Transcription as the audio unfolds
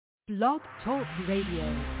Blog Talk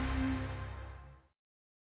Radio.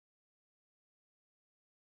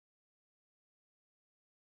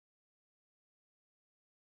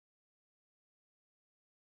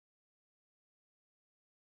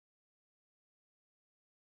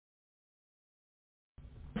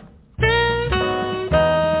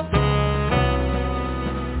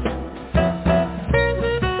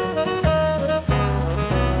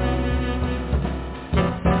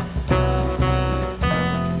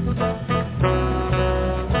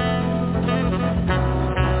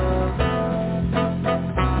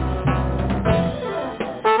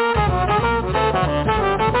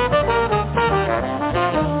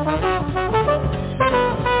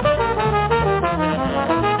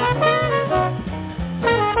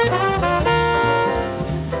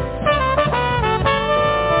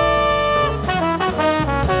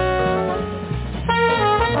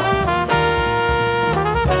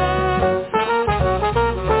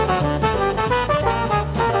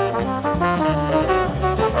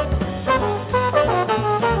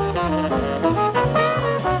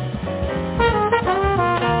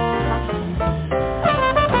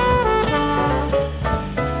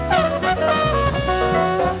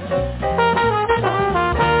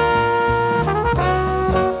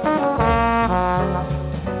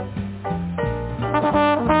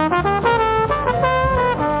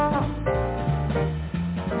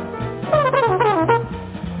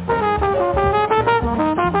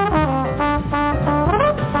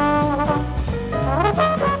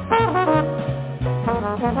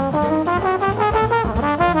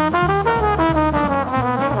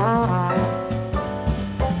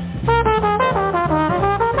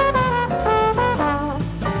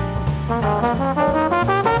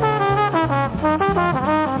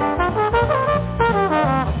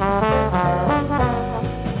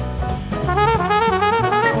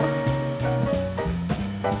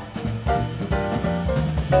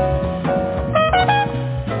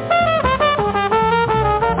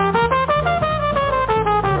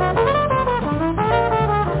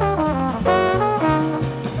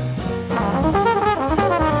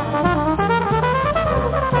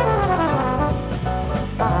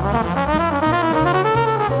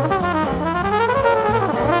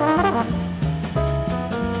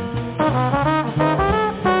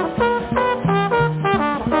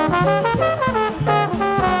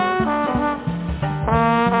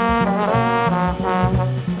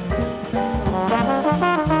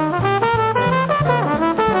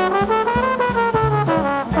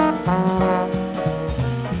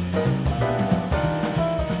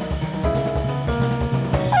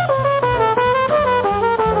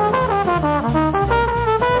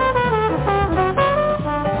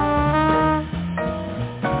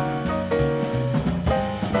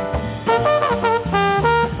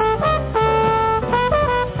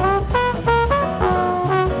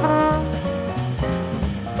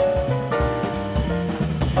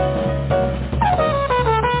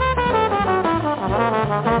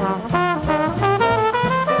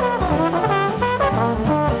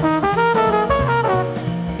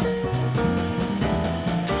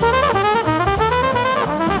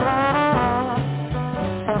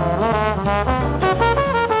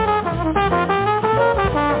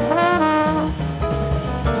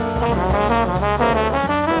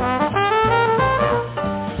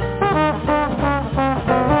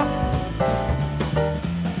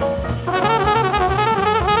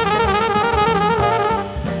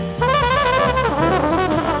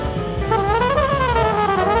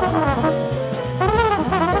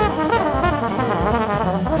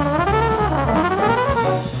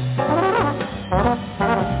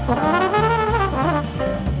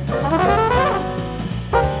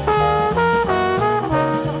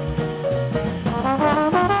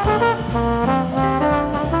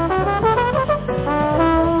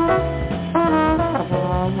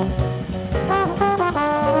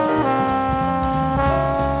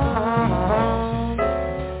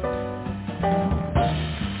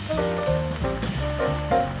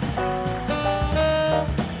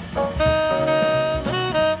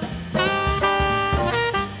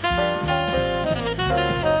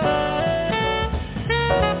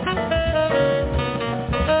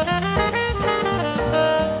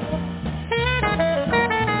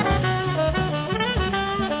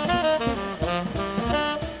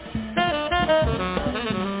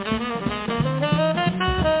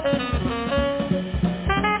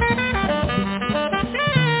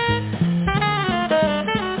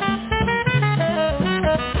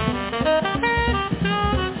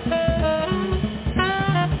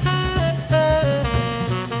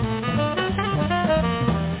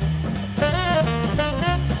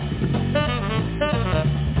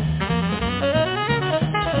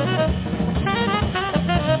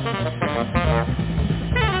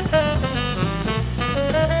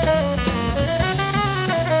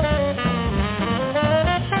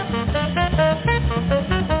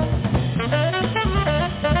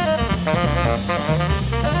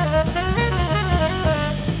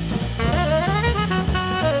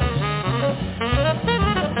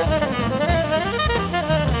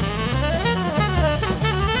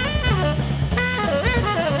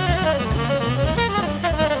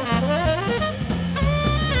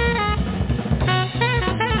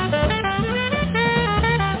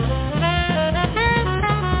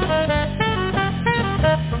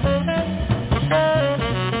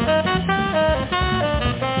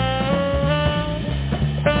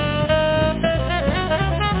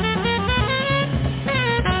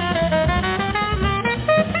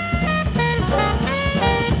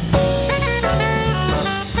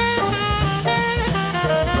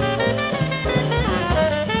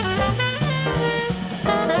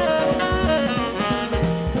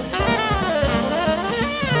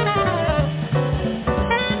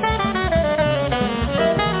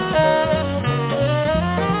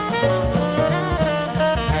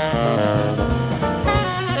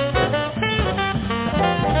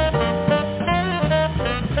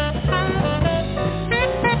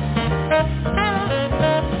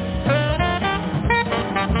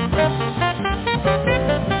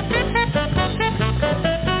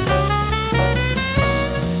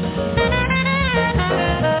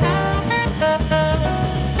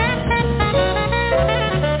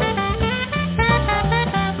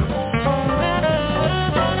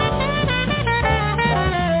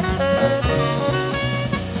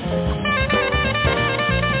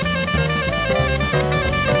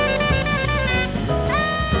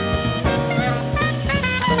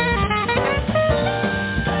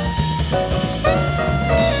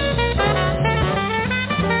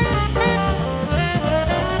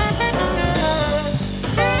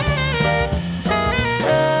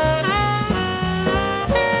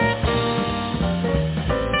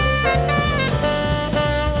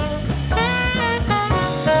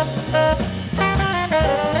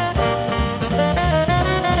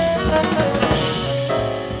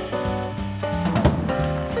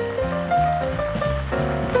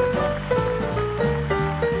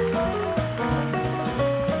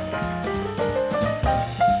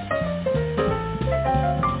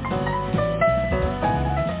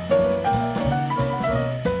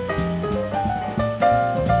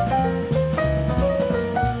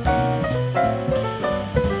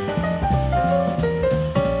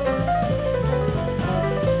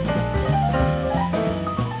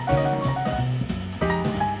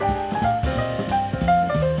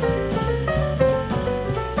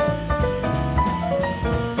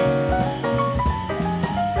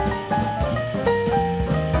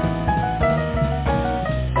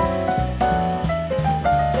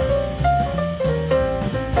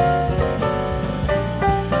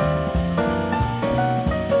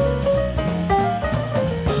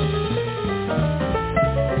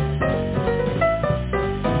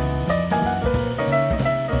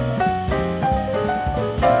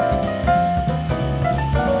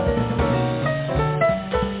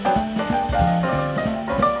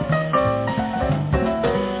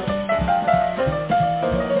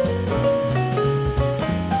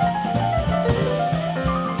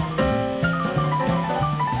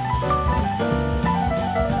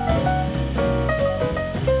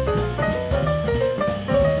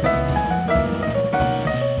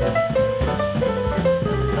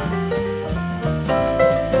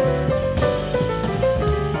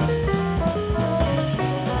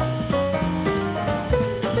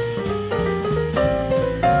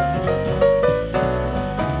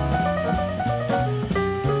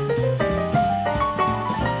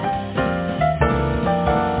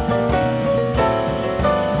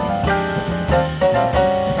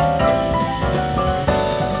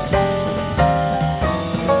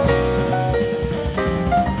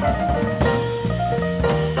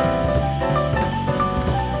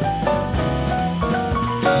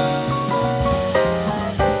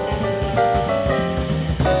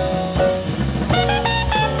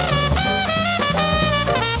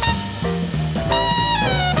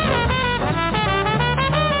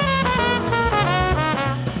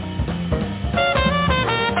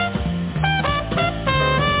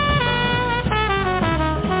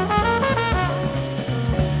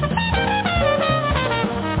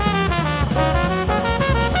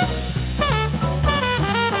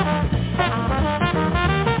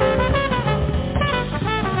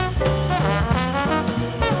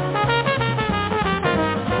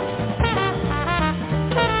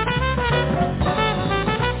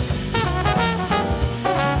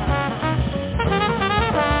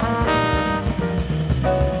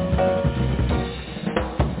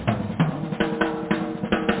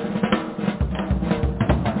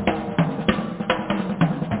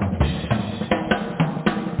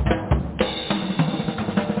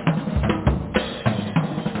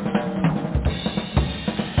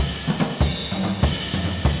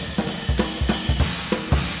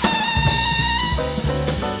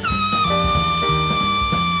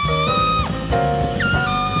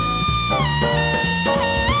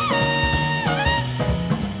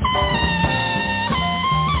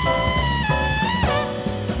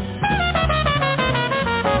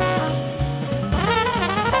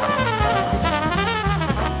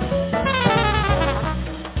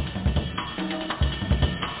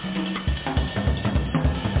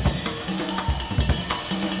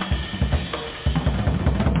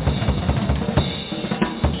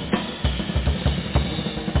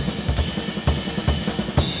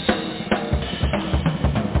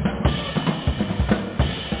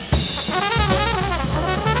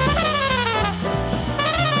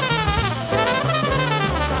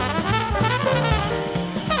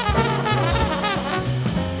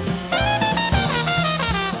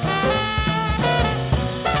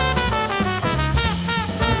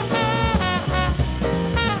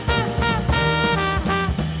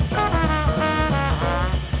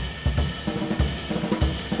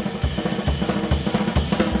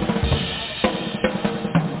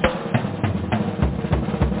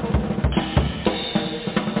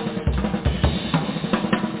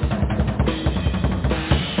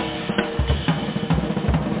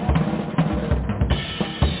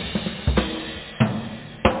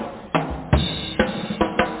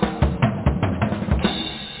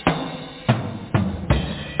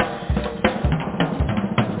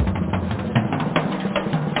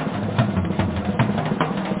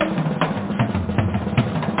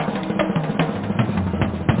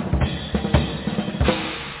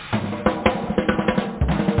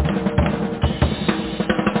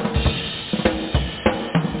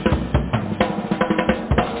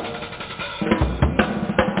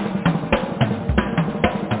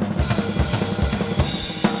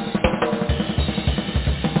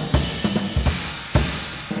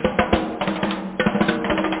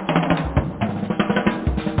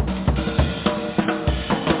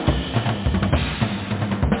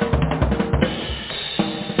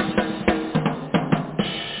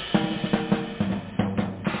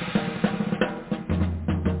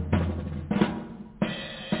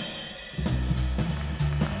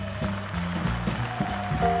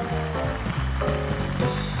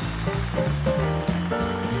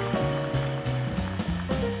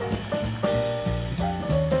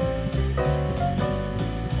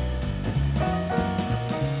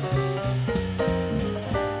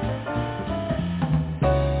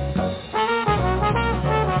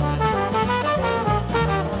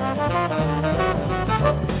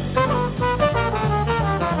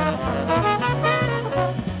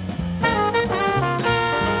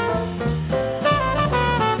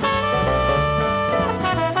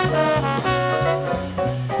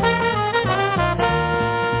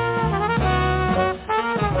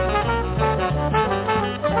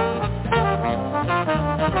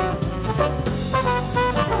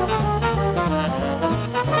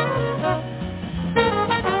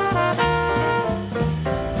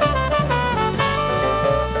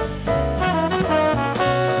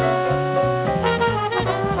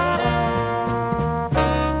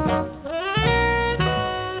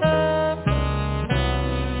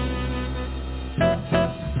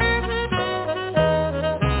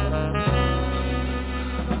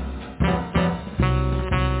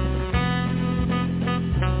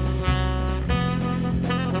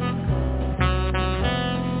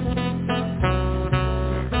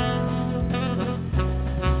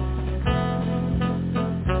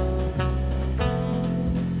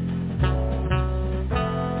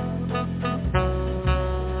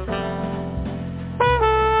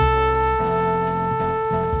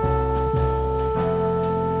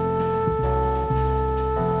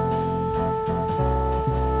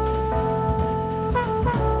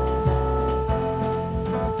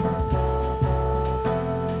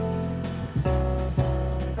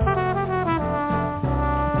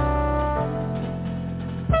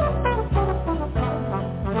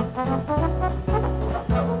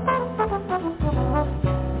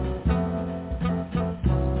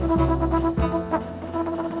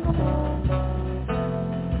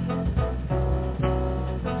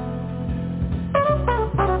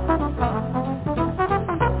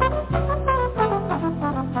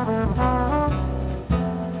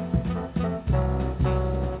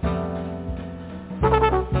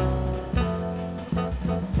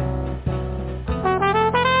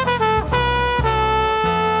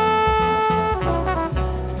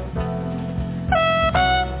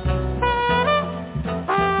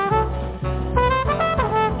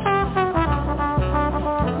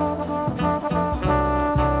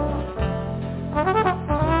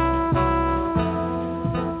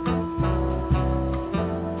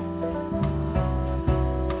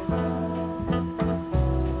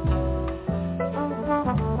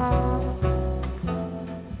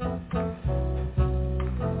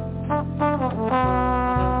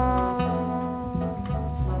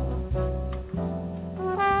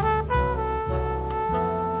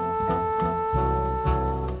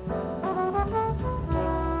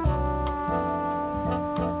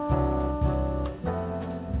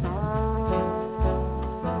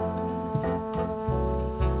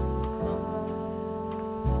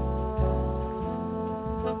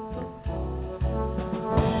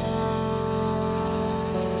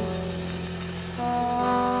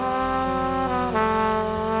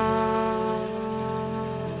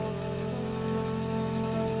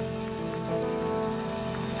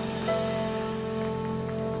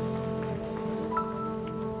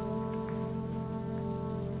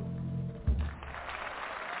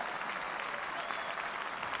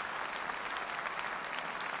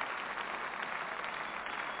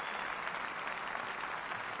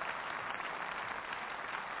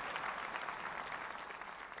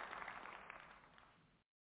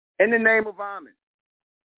 In the name of Amen,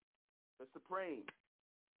 the Supreme,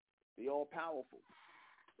 the All-Powerful,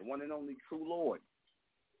 the one and only true Lord,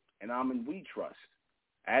 and Amen we trust,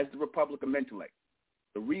 as the Republic of Mentellect,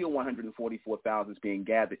 the real 144,000 is being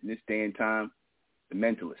gathered in this day and time, the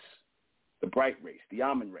mentalists, the bright race, the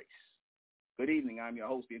Amen race. Good evening. I'm your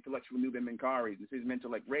host, the intellectual NUBEN MENKARAYZZ. This is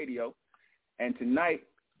MENTELLECT Radio, and tonight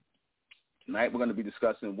we're going to be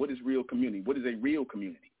discussing what is real community. What is a real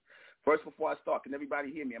community? First, before I start, can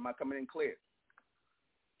everybody hear me? Am I coming in clear?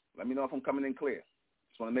 Let me know if I'm coming in clear.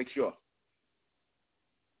 Just want to make sure.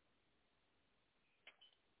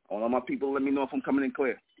 All of my people, let me know if I'm coming in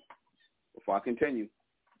clear before I continue.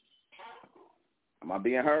 Am I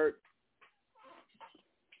being heard?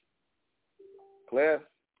 Clear?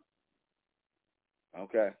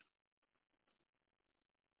 Okay.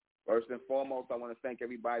 First and foremost, I want to thank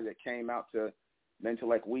everybody that came out to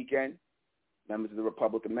MENTELLECT Weekend, members of the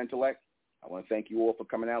Republic of Mentellect. I want to thank you all for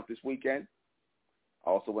coming out this weekend.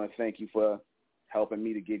 I also want to thank you for helping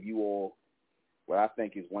me to give you all what I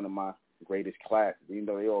think is one of my greatest classes, even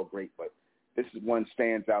though they're all great, but this is one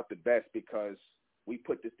stands out the best because we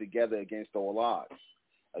put this together against all odds,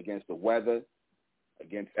 against the weather,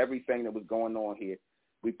 against everything that was going on here.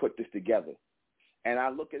 We put this together. And I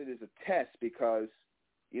look at it as a test because,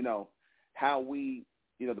 how we,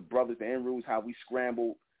 the brothers, the Enroos, how we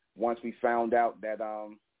scrambled once we found out that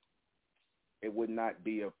it would not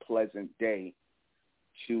be a pleasant day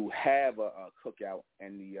to have a cookout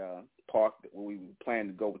in the park where we planned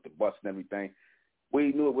to go with the bus and everything.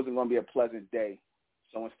 We knew it wasn't going to be a pleasant day.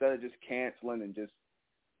 So instead of just canceling and just,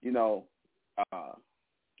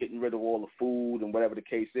 getting rid of all the food and whatever the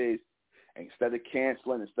case is, instead of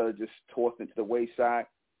canceling, instead of just tossing it to the wayside,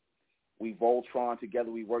 we Voltron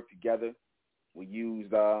together, we worked together. We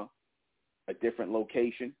used a different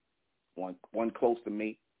location, one close to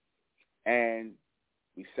me, and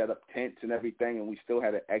we set up tents and everything, and we still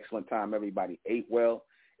had an excellent time. Everybody ate well.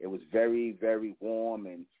 It was very, very warm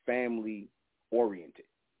and family-oriented.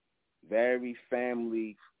 Very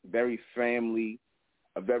family, a very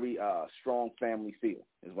strong family feel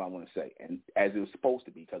is what I want to say, and as it was supposed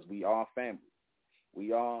to be, because we are family.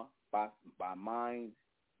 We are by mind,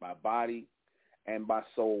 by body, and by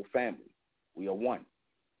soul family. We are one,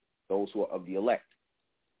 those who are of the elect,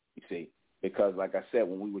 you see, because like I said,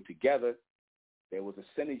 when we were together, there was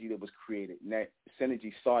a synergy that was created, and that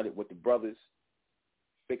synergy started with the brothers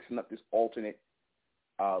fixing up this alternate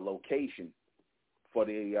location for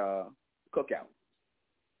the cookout,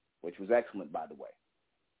 which was excellent, by the way.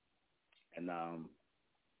 And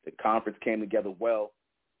the conference came together well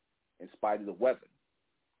in spite of the weather.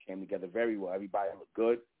 Came together very well. Everybody looked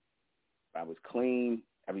good. I was clean.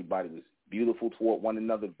 Everybody was beautiful toward one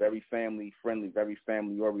another, very family-friendly, very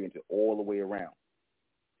family-oriented all the way around.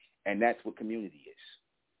 And that's what community is.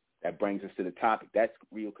 That brings us to the topic. That's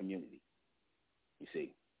real community, you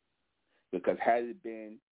see. Because had it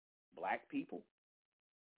been black people,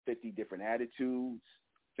 50 different attitudes,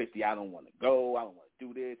 50 I don't want to go, I don't want to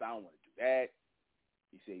do this, I don't want to do that,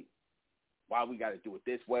 you see, why we got to do it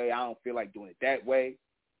this way, I don't feel like doing it that way,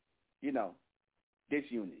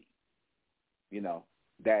 disunity,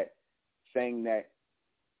 that thing that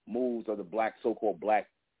moves or the black, so-called black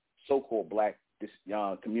this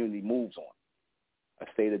community moves on,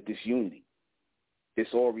 a state of disunity,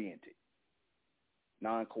 disoriented,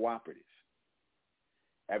 non-cooperative.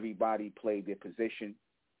 Everybody played their position.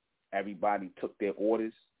 Everybody took their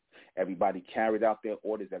orders. Everybody carried out their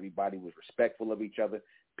orders. Everybody was respectful of each other.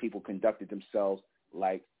 People conducted themselves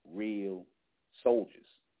like real soldiers.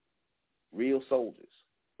 Real soldiers.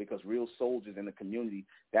 Because real soldiers in the community,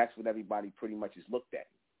 that's what everybody pretty much is looked at.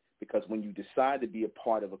 Because when you decide to be a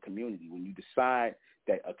part of a community, when you decide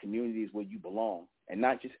that a community is where you belong, and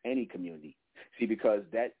not just any community, see, because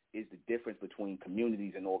that is the difference between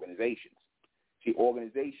communities and organizations. See,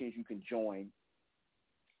 organizations you can join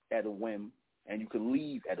at a whim, and you can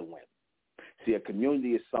leave at a whim. See, a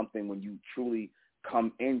community is something when you truly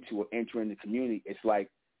come into or enter in the community, it's like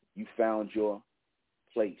you found your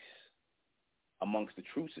place amongst the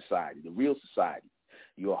true society, the real society,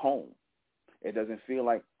 your home. It doesn't feel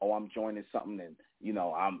like, oh, I'm joining something and,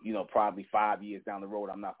 I'm, probably 5 years down the road,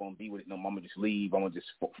 I'm not going to be with it no more. I'm going to just leave. I'm going to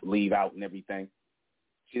just leave out and everything.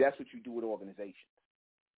 See, that's what you do with organizations.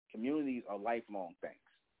 Communities are lifelong things.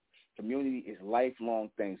 Community is lifelong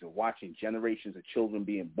things of watching generations of children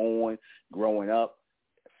being born, growing up,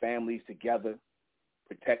 families together,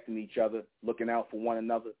 protecting each other, looking out for one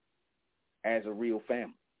another as a real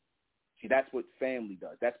family. See, that's what family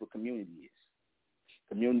does. That's what community is.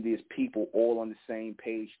 Community is people all on the same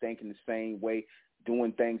page, thinking the same way,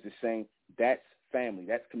 doing things the same. That's family.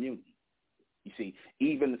 That's community. You see,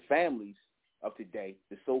 even the families of today,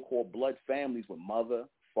 the so-called blood families with mother,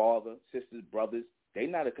 father, sisters, brothers, they're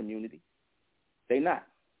not a community. They're not.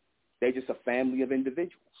 They're just a family of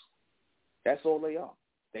individuals. That's all they are.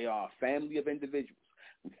 They are a family of individuals.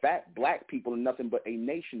 In fact, black people are nothing but a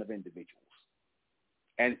nation of individuals,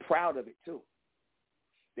 and proud of it too.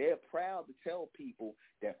 They're proud to tell people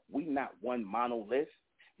that we not one monolith.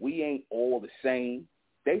 We ain't all the same.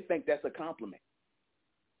 They think that's a compliment.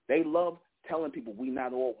 They love telling people we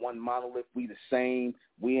not all one monolith. We the same.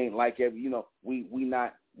 We ain't like every. We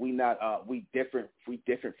different. We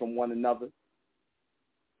different from one another,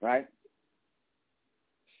 right?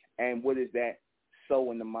 And what is that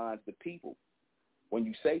so in the minds of the people when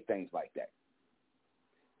you say things like that?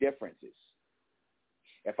 Differences.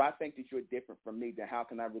 If I think that you're different from me, then how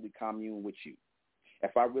can I really commune with you?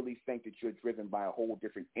 If I really think that you're driven by a whole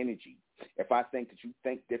different energy, if I think that you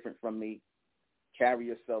think different from me, carry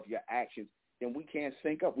yourself, your actions, then we can't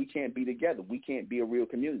sync up. We can't be together. We can't be a real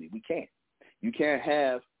community. We can't. You can't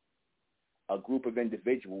have a group of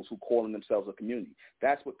individuals who calling themselves a community.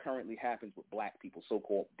 That's what currently happens with black people,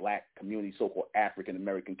 so-called black community, so-called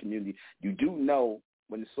African-American community. You do know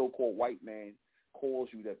when the so-called white man calls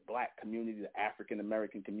you the black community, the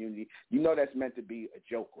African-American community, you know that's meant to be a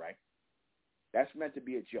joke, right? That's meant to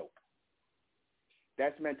be a joke.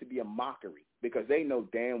 That's meant to be a mockery because they know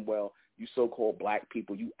damn well you so-called black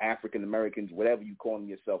people, you African-Americans, whatever you calling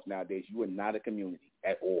yourself nowadays, you are not a community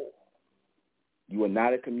at all. You are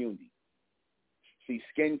not a community. See,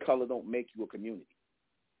 skin color don't make you a community.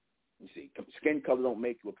 You see, skin color don't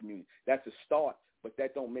make you a community. That's a start, but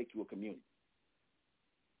that don't make you a community.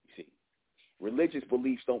 You see, religious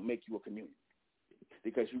beliefs don't make you a community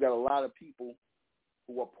because you got a lot of people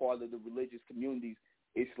who are part of the religious communities.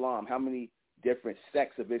 Islam, how many different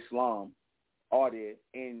sects of Islam are there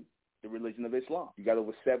in the religion of Islam? You got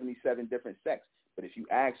over 77 different sects. But if you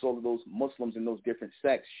ask all of those Muslims in those different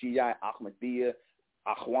sects, Shia, Ahmadiyya,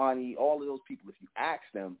 Akhwani, all of those people, if you ask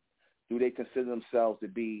them, do they consider themselves to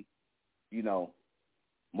be,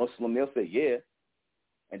 Muslim? They'll say, yeah.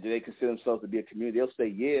 And do they consider themselves to be a community? They'll say,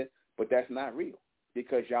 yeah, but that's not real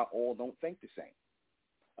because y'all all don't think the same.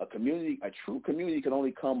 A true community can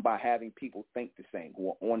only come by having people think the same, who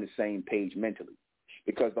are on the same page mentally.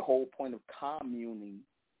 Because the whole point of communing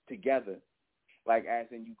together, like as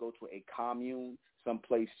in you go to a commune,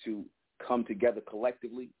 someplace to come together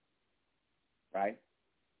collectively, right?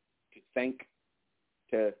 To think,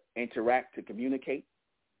 to interact, to communicate.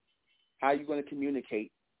 How are you going to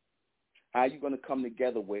communicate? How are you going to come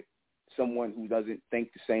together with someone who doesn't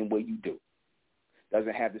think the same way you do,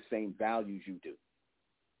 doesn't have the same values you do,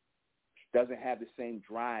 doesn't have the same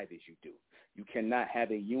drive as you do? You cannot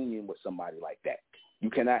have a union with somebody like that. You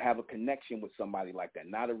cannot have a connection with somebody like that,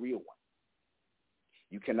 not a real one.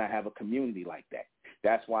 You cannot have a community like that.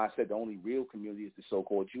 That's why I said the only real community is the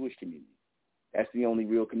so-called Jewish community. That's the only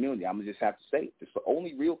real community. I'm going to just have to say it. The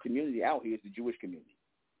only real community out here is the Jewish community.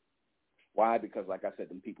 Why? Because, like I said,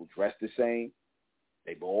 them people dress the same.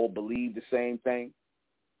 They all believe the same thing.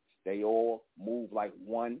 They all move like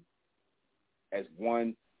one, as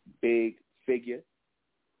one big figure.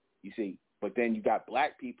 You see, but then you got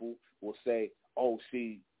black people who will say, oh,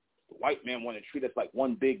 see, the white man want to treat us like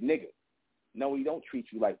one big nigga. No, he don't treat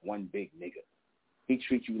you like one big nigga. He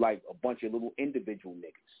treats you like a bunch of little individual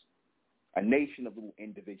niggas. A nation of little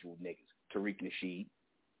individual niggas, Tariq Nasheed.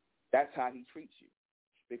 That's how he treats you.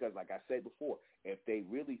 Because like I said before, if they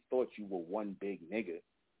really thought you were one big nigga,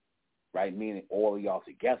 right, meaning all of y'all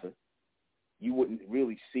together, you wouldn't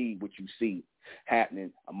really see what you see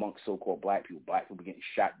happening amongst so-called black people. Black people getting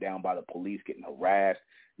shot down by the police, getting harassed,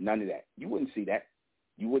 none of that. You wouldn't see that.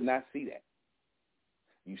 You would not see that.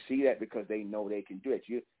 You see that because they know they can do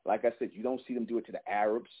it. Like I said, you don't see them do it to the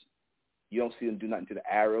Arabs. You don't see them do nothing to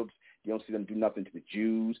the Arabs. You don't see them do nothing to the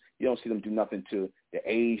Jews. You don't see them do nothing to the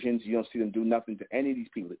Asians. You don't see them do nothing to any of these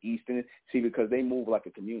people, the Eastern. See, because they move like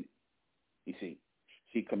a community. You see.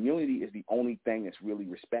 See, community is the only thing that's really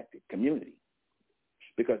respected, community.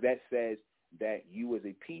 Because that says that you as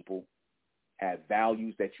a people have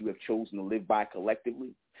values that you have chosen to live by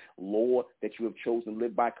collectively, law that you have chosen to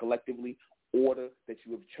live by collectively, order that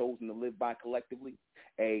you have chosen to live by collectively,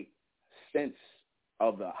 a sense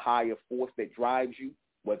of the higher force that drives you,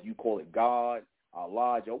 whether you call it God,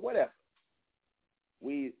 Allah, or whatever.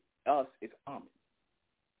 Us is Amen.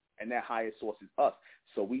 And that higher source is us.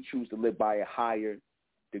 So we choose to live by a higher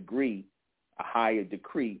degree, a higher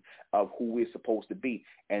decree of who we're supposed to be.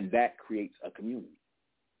 And that creates a community.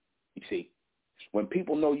 You see, when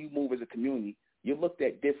people know you move as a community, you're looked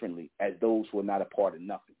at differently as those who are not a part of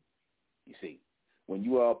nothing. You see, when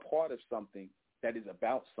you are a part of something that is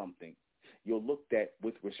about something, You're looked at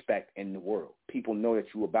with respect in the world. People know that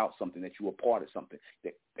you're about something, that you're a part of something.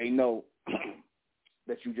 That they know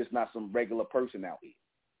that you're just not some regular person out here.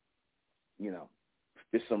 You know,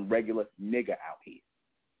 just some regular nigga out here.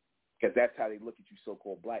 Because that's how they look at you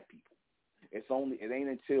so-called black people. It ain't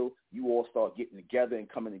until you all start getting together and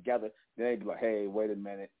coming together, then they be like, hey, wait a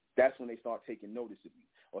minute. That's when they start taking notice of you.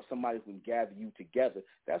 Or somebody who can gather you together,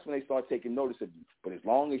 that's when they start taking notice of you. But as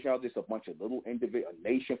long as y'all just a bunch of little a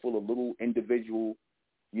nation full of little individual,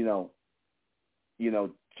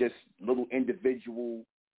 just little individual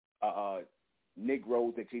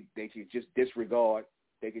Negroes that they could just disregard,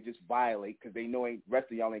 they could just violate because they know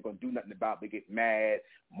rest of y'all ain't gonna do nothing about it. They get mad,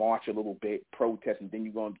 march a little bit, protest, and then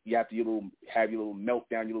you have your little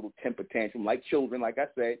meltdown, your little temper tantrum like children, like I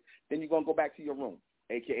said. Then you're gonna go back to your room,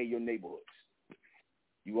 aka your neighborhoods.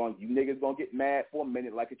 You niggas gonna get mad for a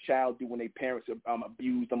minute like a child do when their parents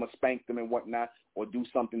abuse them or spank them and whatnot, or do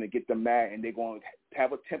something to get them mad, and they're gonna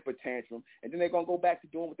have a temper tantrum, and then they're gonna go back to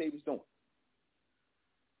doing what they was doing.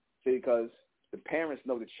 See, because the parents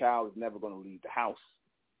know the child is never gonna leave the house.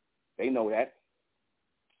 They know that.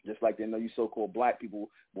 Just like they know you so-called black people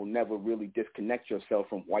will never really disconnect yourself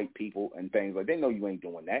from white people and things like. They know you ain't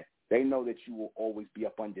doing that. They know that you will always be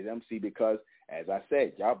up under them. See, because, as I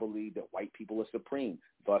said, y'all believe that white people are supreme,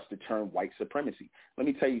 thus the term white supremacy. Let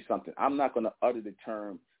me tell you something. I'm not going to utter the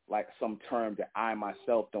term like some term that I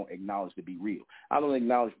myself don't acknowledge to be real. I don't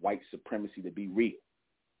acknowledge white supremacy to be real.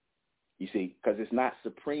 You see, because it's not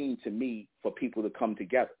supreme to me for people to come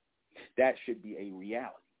together. That should be a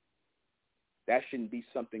reality. That shouldn't be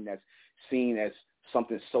something that's seen as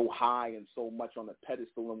something so high and so much on a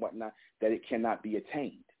pedestal and whatnot that it cannot be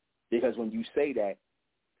attained. Because when you say that,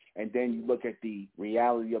 and then you look at the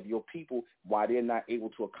reality of your people, why they're not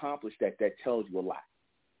able to accomplish that, that tells you a lot.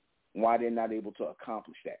 Why they're not able to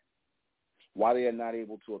accomplish that. Why they are not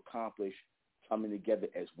able to accomplish coming together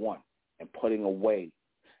as one and putting away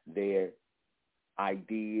their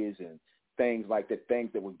ideas and things like that, things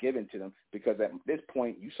that were given to them, because at this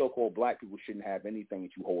point, you so-called black people shouldn't have anything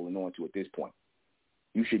that you're holding on to at this point.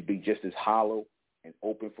 You should be just as hollow and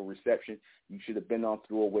open for reception. You should have been on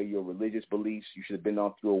through away your religious beliefs. You should have been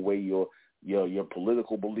on through away your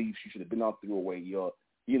political beliefs. You should have been on through away your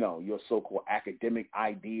so-called academic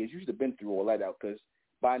ideas. You should have been through all that out, because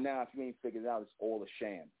by now, if you ain't figured it out, it's all a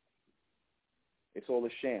sham. It's all a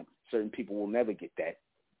sham. Certain people will never get that,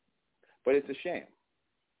 but it's a sham.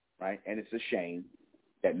 Right? And it's a shame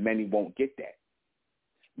that many won't get that.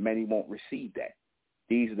 Many won't receive that.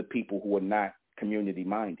 These are the people who are not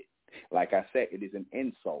community-minded. Like I said, it is an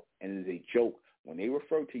insult and it is a joke when they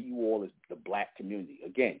refer to you all as the black community.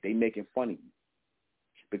 Again, they making fun of you.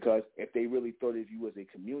 Because if they really thought of you as a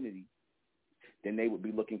community, then they would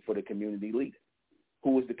be looking for the community leader.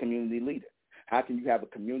 Who is the community leader? How can you have a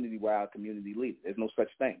community without a community leader? There's no such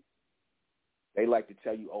thing. They like to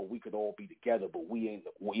tell you, oh, we could all be together, but we ain't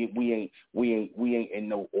in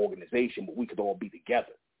no organization, but we could all be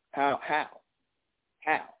together. How?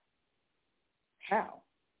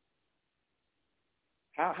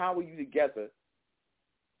 How are you together?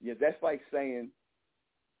 Yeah, that's like saying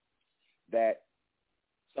that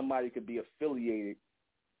somebody could be affiliated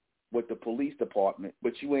with the police department,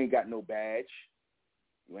 but you ain't got no badge,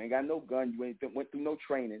 you ain't got no gun, you ain't went through no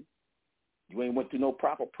training. You ain't went through no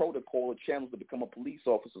proper protocol or channels to become a police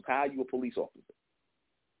officer. How are you a police officer?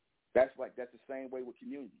 That's the same way with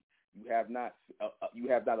community. You have not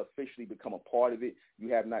officially become a part of it.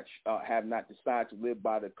 You have not decided to live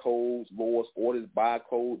by the codes, laws, orders,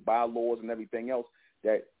 bylaws, and everything else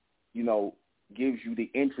that gives you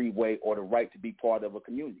the entryway or the right to be part of a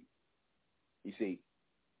community. You see,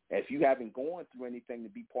 if you haven't gone through anything to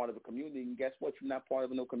be part of a community, then guess what? You're not part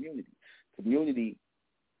of no community. Community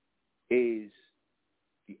is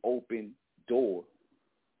the open door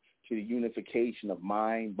to the unification of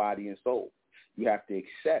mind, body, and soul. You have to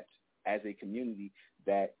accept as a community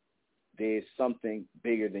that there's something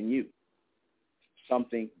bigger than you,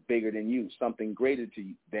 something greater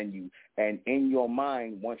than you. And in your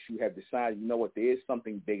mind, once you have decided, you know what, there is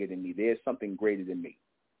something bigger than me, there's something greater than me,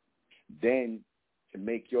 then to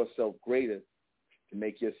make yourself greater, to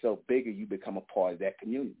make yourself bigger, you become a part of that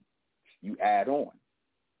community. You add on.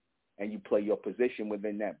 And you play your position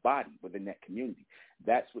within that body, within that community.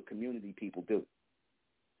 That's what community people do.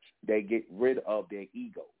 They get rid of their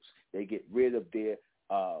egos. They get rid of their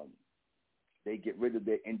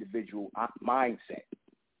individual mindset.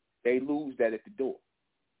 They lose that at the door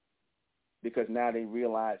because now they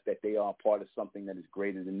realize that they are part of something that is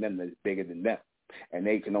greater than them, that is bigger than them, and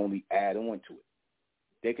they can only add on to it.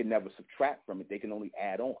 They can never subtract from it. They can only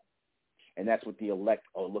add on, and that's what the elect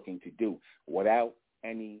are looking to do without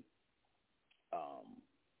any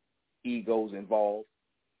egos involved,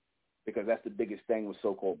 because that's the biggest thing with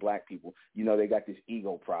so-called black people. You know, they got this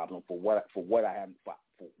ego problem for why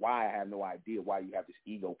I have no idea why you have this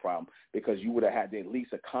ego problem, because you would have had to at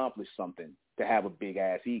least accomplish something to have a big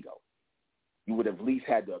ass ego. You would have at least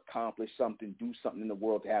had to accomplish something, do something in the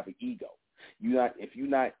world to have an ego. If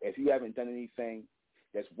you haven't done anything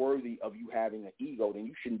that's worthy of you having an ego, then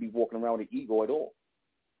you shouldn't be walking around with an ego at all.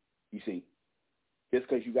 You see, just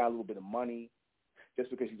because you got a little bit of money, just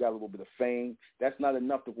because you got a little bit of fame, that's not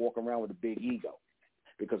enough to walk around with a big ego,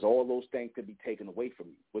 because all those things could be taken away from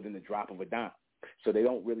you within the drop of a dime. So they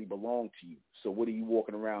don't really belong to you. So what are you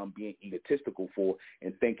walking around being egotistical for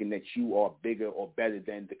and thinking that you are bigger or better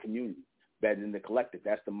than the community, better than the collective?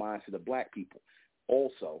 That's the mindset of black people.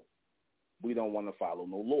 Also, we don't want to follow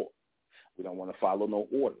no law. We don't want to follow no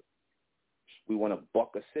order. We want to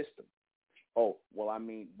buck a system. Oh, well, I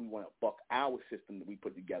mean, we want to buck our system that we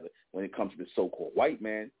put together when it comes to the so-called white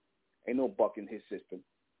man. Ain't no bucking his system.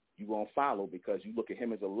 You're going to follow because you look at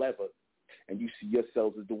him as a lever and you see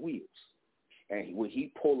yourselves as the wheels. And when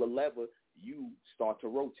he pull a lever, you start to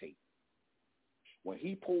rotate. When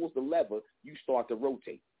he pulls the lever, you start to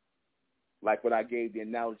rotate. Like what I gave the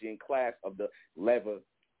analogy in class of the lever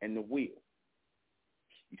and the wheel.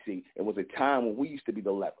 You see, it was a time when we used to be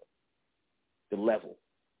the lever, the level,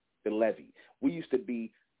 the levy. We used to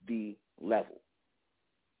be the level.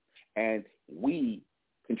 And we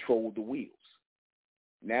controlled the wheels.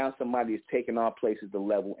 Now somebody has taken our place as the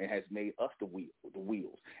level and has made us the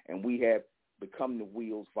wheels. And we have become the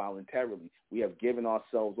wheels voluntarily. We have given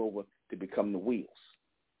ourselves over to become the wheels.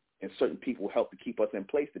 And certain people help to keep us in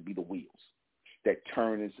place to be the wheels that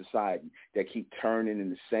turn in society, that keep turning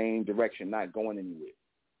in the same direction, not going anywhere,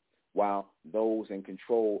 while those in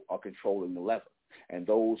control are controlling the lever. And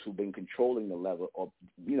those who've been controlling the lever or,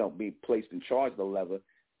 be placed in charge of the lever,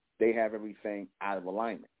 they have everything out of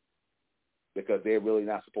alignment because they're really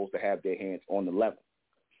not supposed to have their hands on the lever,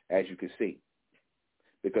 as you can see.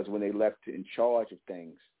 Because when they left in charge of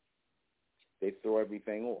things, they throw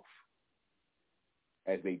everything off,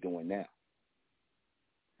 as they're doing now.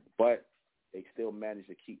 But they still manage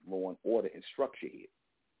to keep law and order and structure here.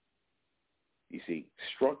 You see,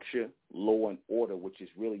 structure, law, and order, which is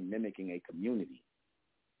really mimicking a community,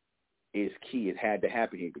 is key. It had to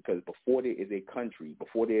happen here because before there is a country,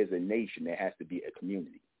 before there is a nation, there has to be a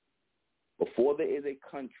community. Before there is a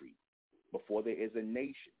country, before there is a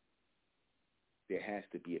nation, there has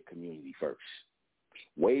to be a community first.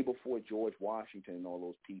 Way before George Washington and all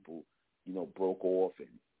those people, broke off and,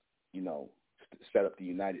 set up the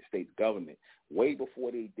United States government, way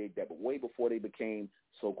before they did that, but way before they became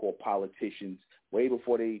so-called politicians, way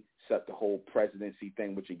before they set the whole presidency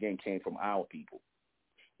thing, which again came from our people,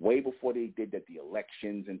 way before they did that, the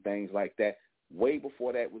elections and things like that, way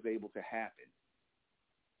before that was able to happen,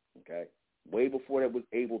 okay? Way before that was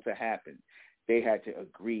able to happen, they had to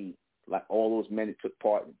agree, like all those men that took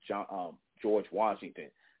part in George Washington,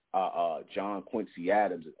 John Quincy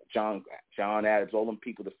Adams, John Adams, all them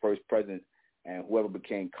people, the first president, and whoever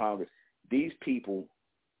became Congress, these people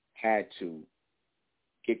had to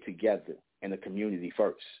get together in a community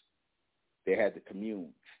first. They had to commune.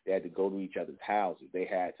 They had to go to each other's houses. They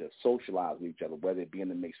had to socialize with each other, whether it be in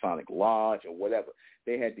the Masonic Lodge or whatever.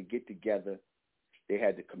 They had to get together. They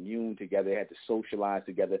had to commune together. They had to socialize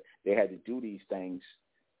together. They had to do these things.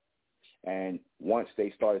 And once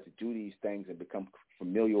they started to do these things and become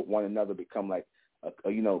familiar with one another, become like,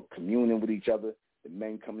 communing with each other, the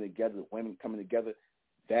men coming together, the women coming together,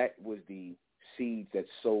 that was the seeds that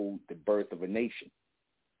sowed the birth of a nation,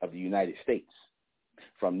 of the United States.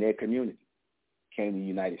 From their community came the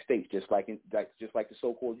United States, just like the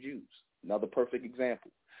so-called Jews. Another perfect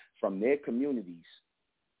example. From their communities,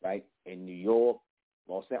 right, in New York,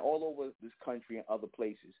 Los Angeles, all over this country and other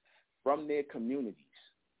places, from their communities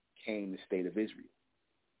came the state of Israel.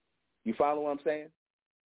 You follow what I'm saying?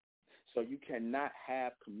 So you cannot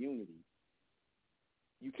have community.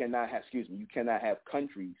 You cannot have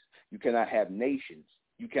countries. You cannot have nations.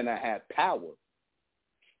 You cannot have power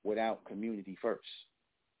without community first.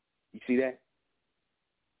 You see that?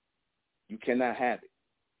 You cannot have it.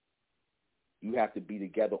 You have to be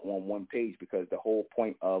together on one page because the whole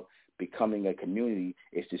point of becoming a community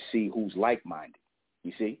is to see who's like-minded.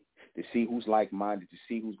 You see? To see who's like-minded, to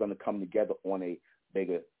see who's going to come together on a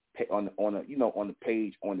bigger, on the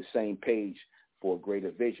page, on the same page for a greater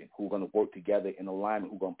vision, who are going to work together in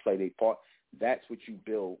alignment, who are going to play their part. That's what you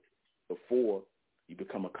build before you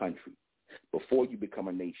become a country, before you become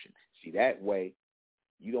a nation. See, that way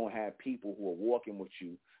you don't have people who are walking with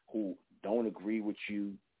you who don't agree with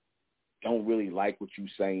you, don't really like what you're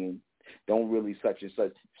saying, don't really such and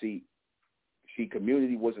such. See, See,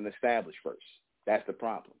 community wasn't established first. That's the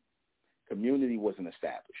problem. Community wasn't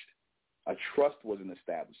established. A trust wasn't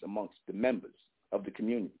established amongst the members of the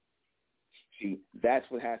community. See, that's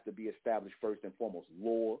what has to be established first and foremost: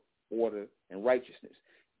 law, order, and righteousness.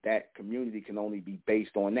 That community can only be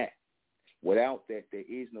based on that. Without that, there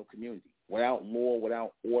is no community. Without law,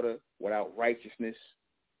 without order, without righteousness,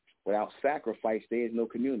 without sacrifice, there is no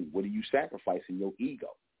community. What are you sacrificing? Your ego,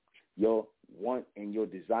 your want and your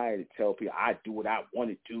desire to tell people, I do what I want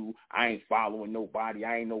to do. I ain't following nobody.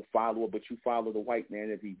 I ain't no follower, but you follow the white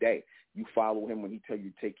man every day. You follow him when he tell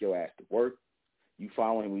you to take your ass to work. You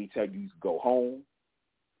follow him when he tell you to go home.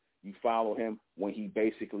 You follow him when he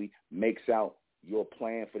basically makes out your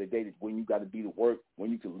plan for the day, that when you got to be to work,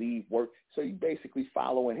 when you can leave work. So you basically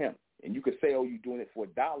following him. And you could say, oh, you're doing it for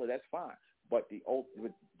 $1. That's fine. But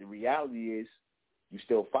the reality is you're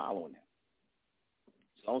still following him.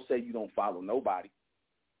 So don't say you don't follow nobody.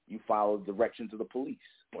 You follow the directions of the police,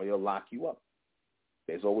 or they'll lock you up.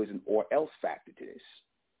 There's always an or else factor to this.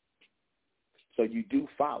 So you do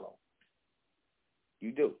follow.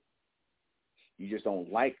 You do. You just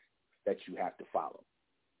don't like that you have to follow.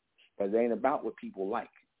 Because it ain't about what people like.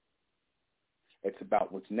 It's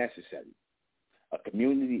about what's necessary. A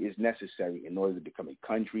community is necessary in order to become a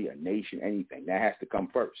country, a nation, anything. That has to come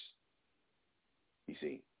first. You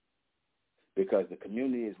see? Because the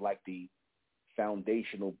community is like the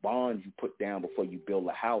foundational bond you put down before you build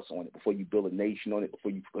a house on it, before you build a nation on it,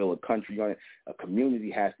 before you build a country on it. A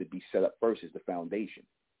community has to be set up first as the foundation.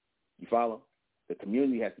 You follow? The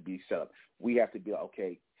community has to be set up. We have to be,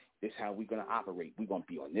 okay, this is how we're going to operate. We're going to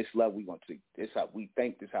be on this level. We're going to this is how we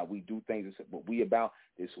think. This is how we do things. This is what we about.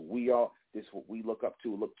 This is what we are. This is what we look up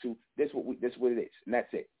to, look to. This is what it is. And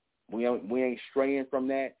that's it. We ain't straying from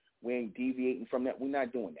that. We ain't deviating from that. We're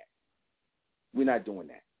not doing that. We're not doing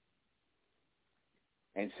that.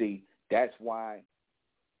 And see, that's why,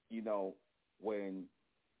 when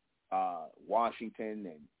Washington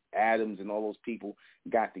and Adams and all those people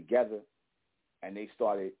got together and they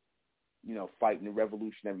started, fighting the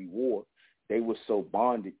Revolutionary War, they were so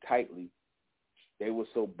bonded tightly. They were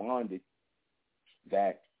so bonded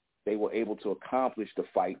that they were able to accomplish the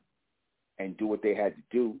fight and do what they had to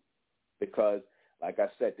do because, like I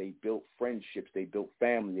said, they built friendships, they built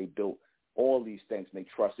family, they built all these things, and they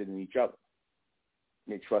trusted in each other.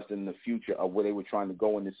 They trusted in the future of where they were trying to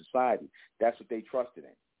go in this society. That's what they trusted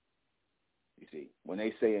in. You see, when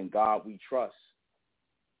they say in God we trust,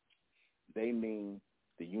 they mean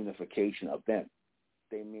the unification of them.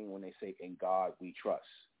 They mean when they say in God we trust.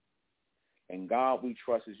 In God we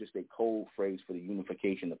trust is just a code phrase for the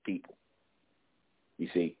unification of people. You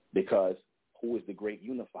see, because who is the great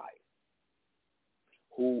unifier?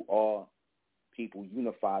 Who are people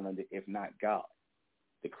unified under if not God,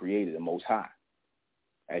 the Creator, the Most High,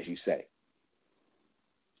 as you say?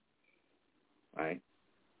 Right?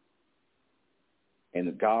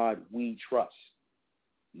 In God we trust.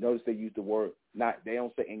 Notice they use the word, they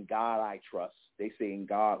don't say in God I trust. They say in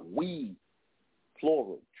God we,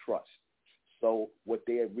 plural, trust. So what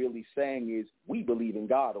they're really saying is we believe in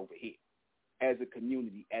God over here as a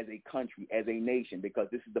community, as a country, as a nation, because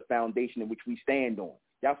this is the foundation in which we stand on.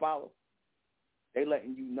 Y'all follow? They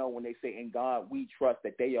letting you know when they say in God we trust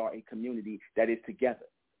that they are a community that is together.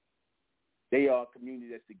 They are a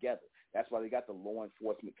community that's together. That's why they got the law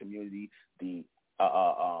enforcement community, the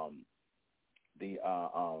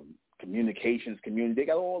communications community. They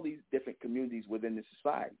got all these different communities within the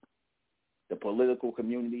society. The political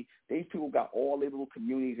community. These people got all their little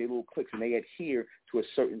communities, their little cliques, and they adhere to a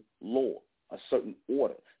certain law, a certain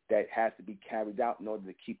order that has to be carried out in order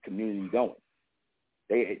to keep community going.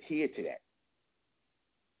 They adhere to that.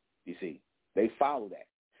 You see, they follow that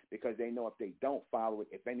because they know if they don't follow it,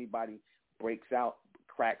 if anybody breaks out,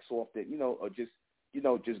 cracks off that, or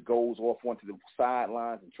just goes off onto the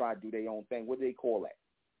sidelines and try to do their own thing. What do they call that?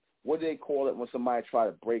 What do they call it when somebody try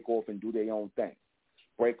to break off and do their own thing?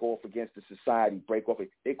 Break off against the society, break off.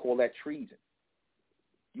 They call that treason.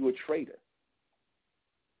 You a traitor.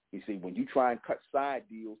 You see, when you try and cut side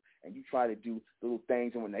deals and you try to do little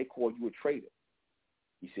things, and when they call you a traitor,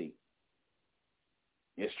 you see,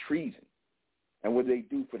 it's treason. And what do they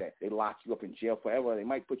do for that? They lock you up in jail forever. They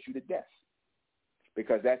might put you to death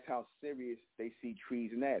because that's how serious they see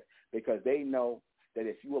treason as. Because they know that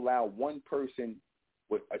if you allow one person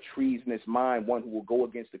with a treasonous mind, one who will go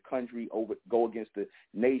against the country, go against the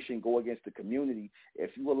nation, go against the community,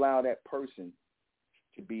 if you allow that person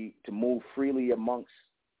to move freely amongst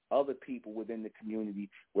other people within the community,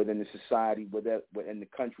 within the society, within the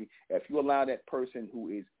country, if you allow that person who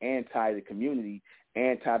is anti the community,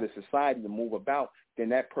 anti the society to move about, then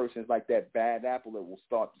that person is like that bad apple that will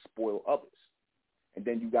start to spoil others. And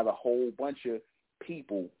then you got a whole bunch of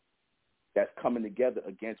people that's coming together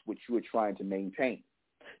against what you are trying to maintain.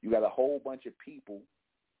 You got a whole bunch of people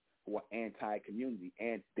who are anti-community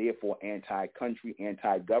and therefore anti-country,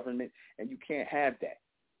 anti-government, and you can't have that.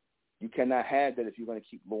 You cannot have that if you're going to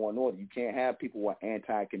keep law and order. You can't have people who are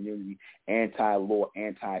anti-community, anti-law,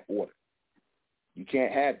 anti-order. You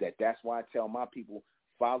can't have that. That's why I tell my people,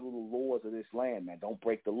 follow the laws of this land, man. Don't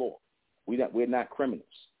break the law. We're not criminals.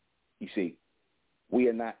 You see, we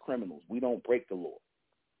are not criminals. We don't break the law.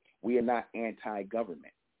 We are not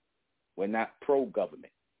anti-government. We're not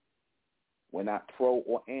pro-government. We're not pro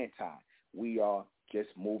or anti. We are just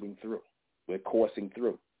moving through. We're coursing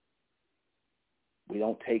through. We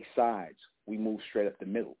don't take sides. We move straight up the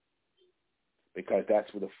middle because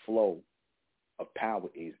that's where the flow of power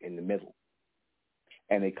is, in the middle.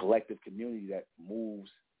 And a collective community that moves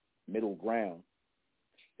middle ground,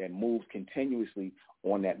 that moves continuously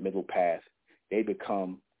on that middle path, they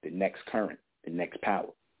become the next current, the next power.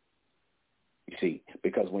 You see,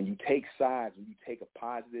 because when you take sides, when you take a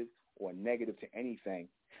positive or a negative to anything,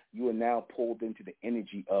 you are now pulled into the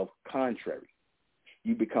energy of contrary.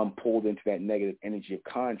 You become pulled into that negative energy of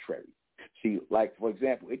contrary. See, like, for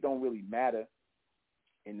example, it don't really matter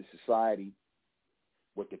in the society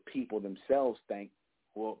what the people themselves think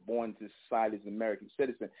who are born into society as an American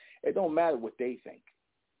citizen. It don't matter what they think,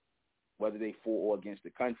 whether they for or against the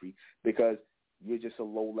country, because you're just a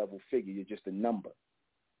low-level figure. You're just a number.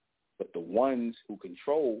 But the ones who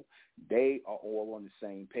control, they are all on the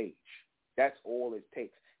same page. That's all it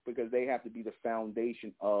takes, because they have to be the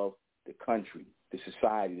foundation of the country, the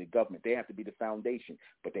society, the government. They have to be the foundation,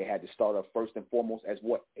 but they had to start off first and foremost as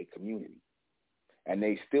what? A community. And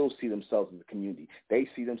they still see themselves as a community. They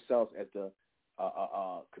see themselves as the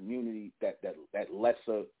community, that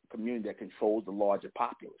lesser community that controls the larger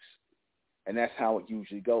populace. And that's how it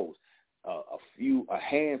usually goes. A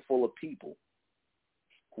handful of people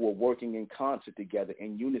who are working in concert together,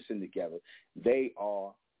 in unison together, they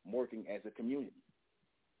are working as a community.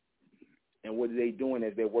 And what are they doing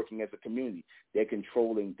as they're working as a community? They're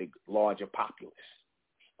controlling the larger populace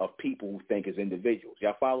of people who think as individuals.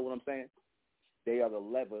 Y'all follow what I'm saying? They are the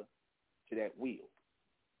lever to that wheel.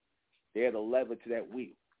 They're the lever to that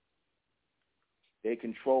wheel. They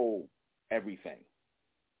control everything.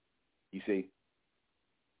 You see?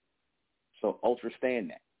 So understand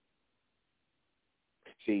that.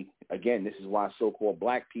 See, again, this is why so-called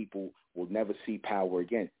black people will never see power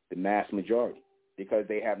again, the mass majority, because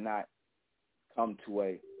they have not come to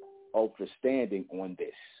a understanding on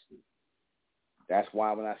this. That's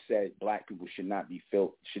why when I said black people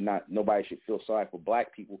nobody should feel sorry for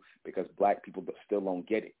black people, because black people still don't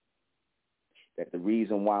get it. That the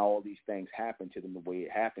reason why all these things happen to them the way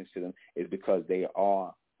it happens to them is because they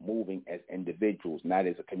are moving as individuals, not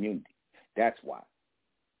as a community. That's why.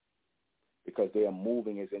 Because they are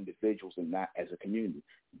moving as individuals and not as a community.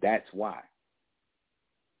 That's why.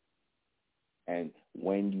 And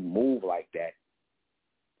when you move like that,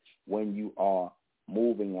 when you are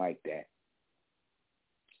moving like that,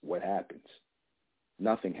 what happens?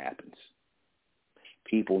 Nothing happens.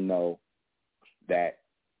 People know that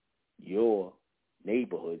your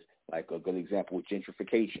neighborhoods, like a good example with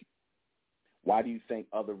gentrification. Why do you think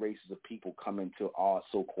other races of people come into our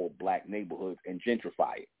so-called black neighborhoods and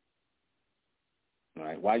gentrify it? All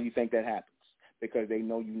right. Why do you think that happens? Because they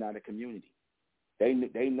know you're not a community. They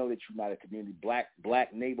know that you're not a community.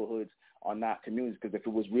 Black neighborhoods are not communities, because if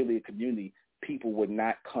it was really a community, people would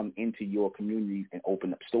not come into your communities and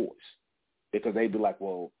open up stores, because they'd be like,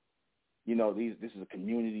 well, you know, this is a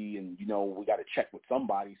community, and, you know, we got to check with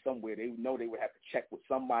somebody somewhere. They know they would have to check with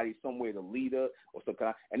somebody somewhere, the leader or some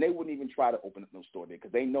kind, and they wouldn't even try to open up no store there,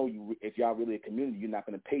 because they know if y'all really a community, you're not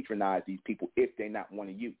going to patronize these people if they're not one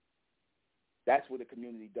of you. That's what a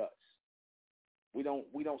community does. We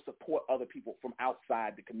don't support other people from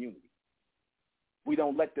outside the community. We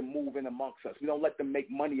don't let them move in amongst us. We don't let them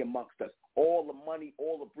make money amongst us. All the money,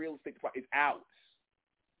 all the real estate is ours.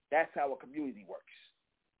 That's how a community works.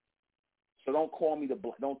 So don't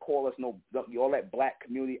call us all that black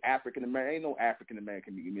community, African American. Ain't no African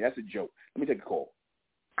American community. That's a joke. Let me take a call.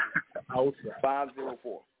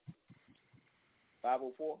 504.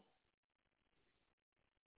 504.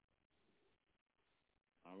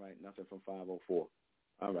 All right, nothing from 504.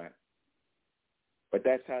 All right. But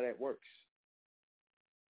that's how that works.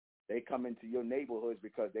 They come into your neighborhoods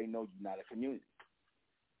because they know you're not a community.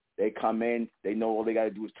 They come in, they know all they got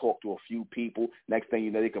to do is talk to a few people. Next thing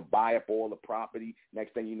you know, they could buy up all the property.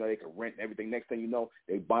 Next thing you know, they could rent everything. Next thing you know,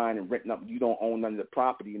 they buying and renting up. You don't own none of the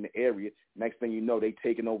property in the area. Next thing you know, they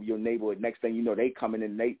taking over your neighborhood. Next thing you know, they coming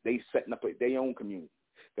in, they setting up their own community.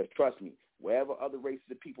 Because trust me, Wherever other races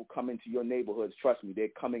of people come into your neighborhoods, trust me, they're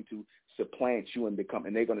coming to supplant you and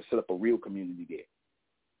they're going to set up a real community there.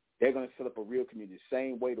 They're going to set up a real community. The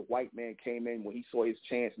same way the white man came in when he saw his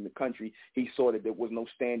chance in the country, he saw that there was no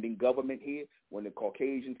standing government here. When the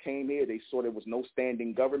Caucasians came here, they saw there was no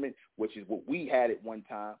standing government, which is what we had at one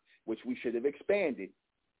time, which we should have expanded.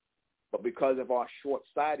 But because of our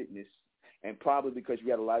short-sightedness, and probably because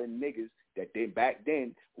we had a lot of niggas that did back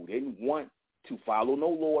then who didn't want to follow no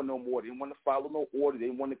law no more, didn't want to follow no order, they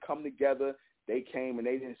didn't want to come together, they came and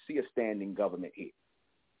they didn't see a standing government here.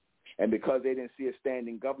 And because they didn't see a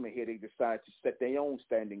standing government here, they decided to set their own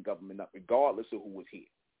standing government up, regardless of who was here.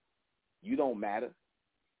 You don't matter.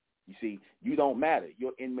 You see, you don't matter.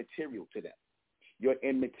 You're immaterial to them. You're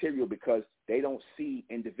immaterial because they don't see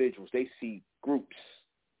individuals. They see groups.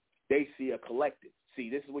 They see a collective. See,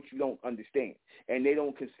 this is what you don't understand. And they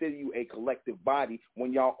don't consider you a collective body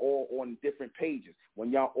when y'all all on different pages,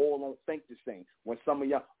 when y'all all don't think the same, when some of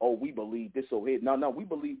y'all, oh, we believe this over here. No, we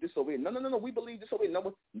believe this over here. No, we believe this over here.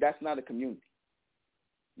 No, that's not a community.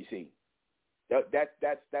 You see,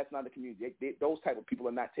 that's not a community. Those type of people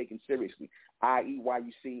are not taken seriously, i.e. why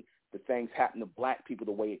you see the things happen to black people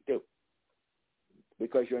the way it do.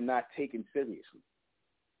 Because you're not taken seriously.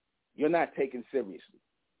 You're not taken seriously.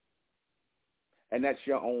 And that's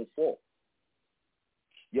your own fault.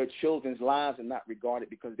 Your children's lives are not regarded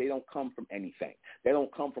because they don't come from anything. They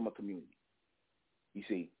don't come from a community. You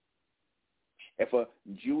see, if a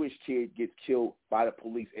Jewish kid gets killed by the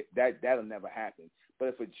police, that'll never happen. But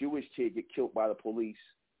if a Jewish kid gets killed by the police,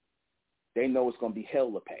 they know it's going to be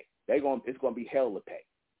hell to pay. It's going to be hell to pay.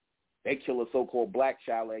 They kill a so-called black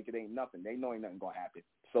child like it ain't nothing. They know ain't nothing going to happen.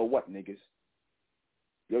 So what, niggas?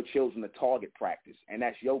 Your children are target practice, and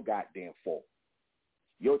that's your goddamn fault.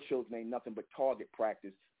 Your children ain't nothing but target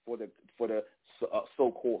practice for the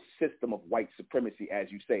so-called system of white supremacy,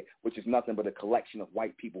 as you say, which is nothing but a collection of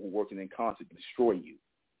white people who working in concert to destroy you.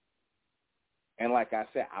 And like I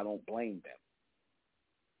said, I don't blame them.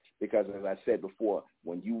 Because as I said before,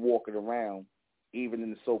 when you walking around, even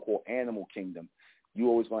in the so-called animal kingdom, you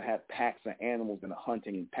always going to have packs of animals and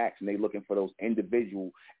hunting in packs, and they looking for those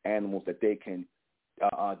individual animals that they can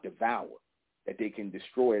devour, that they can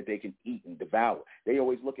destroy, that they can eat and devour. They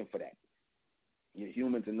always looking for that.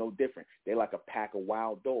 Humans are no different. They're like a pack of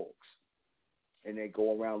wild dogs, and they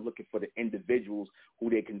go around looking for the individuals who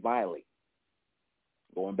they can violate.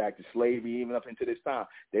 Going back to slavery, even up into this time,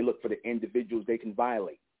 they look for the individuals they can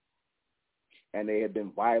violate. And they have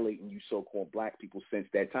been violating you so-called black people since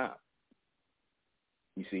that time.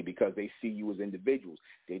 You see, because they see you as individuals.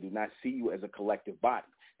 They do not see you as a collective body.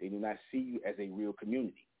 They do not see you as a real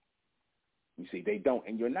community. You see, they don't,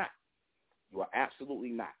 and you're not. You are absolutely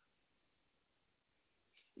not.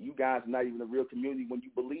 You guys are not even a real community when you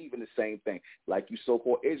believe in the same thing. Like you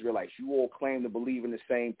so-called Israelites, you all claim to believe in the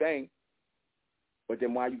same thing, but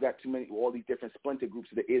then why you got all these different splinter groups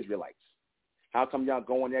of the Israelites? How come y'all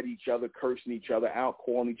going at each other, cursing each other out,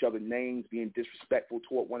 calling each other names, being disrespectful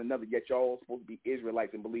toward one another, yet y'all all supposed to be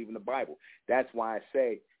Israelites and believe in the Bible? That's why I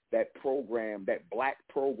say that program, that black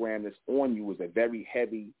program that's on you is a very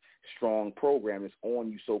heavy, strong program that's on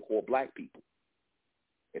you so-called black people.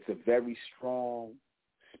 It's a very strong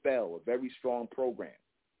spell, a very strong program.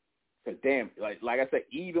 Because damn, like I said,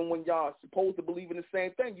 even when y'all supposed to believe in the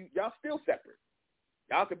same thing, y'all still separate.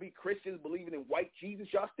 Y'all could be Christians believing in white Jesus.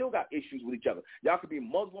 Y'all still got issues with each other. Y'all could be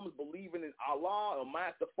Muslims believing in Allah or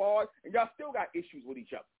Mastafar, and y'all still got issues with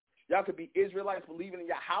each other. Y'all could be Israelites believing in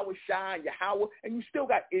Yahweh Shai and Yahweh, and you still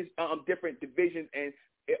got different divisions and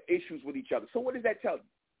issues with each other. So what does that tell you?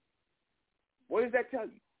 What does that tell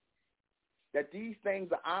you? That these things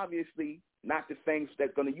are obviously not the things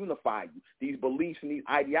that's going to unify you. These beliefs and these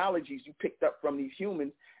ideologies you picked up from these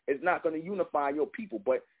humans is not going to unify your people.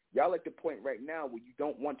 But y'all at the point right now where you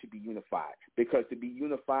don't want to be unified, because to be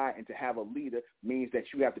unified and to have a leader means that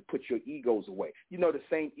you have to put your egos away. You know, the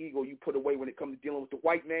same ego you put away when it comes to dealing with the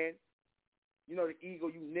white man. You know, the ego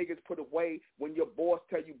you niggas put away when your boss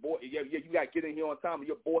tell you, boy, you got to get in here on time, and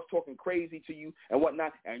your boss talking crazy to you and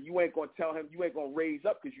whatnot, and you ain't going to tell him, you ain't going to raise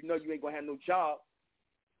up because you know you ain't going to have no job,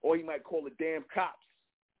 or he might call the damn cops.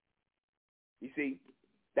 You see,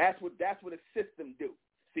 that's what a system do.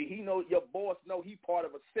 See, he knows, your boss know he part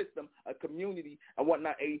of a system, a community, and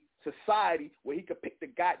whatnot, a society where he could pick the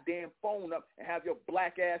goddamn phone up and have your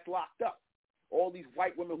black ass locked up. All these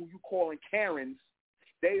white women who you calling Karens,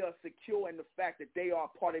 they are secure in the fact that they are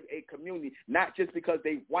part of a community, not just because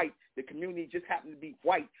they white. The community just happen to be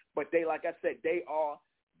white, but they, like I said, they are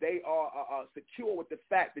secure with the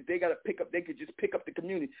fact that they got to they could just pick up the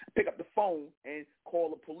community, pick up the phone and call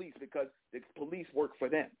the police because the police work for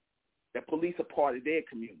them. The police are part of their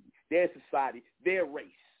community. their society, their race.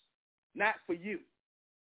 Not for you.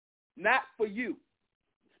 Not for you.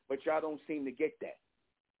 But y'all don't seem to get that.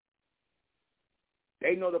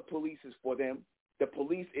 They know the police is for them. The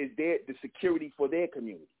police is the security for their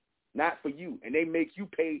community, not for you. And they make you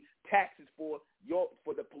pay taxes for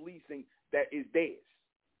the policing that is theirs.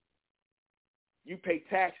 You pay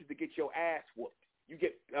taxes to get your ass whooped. You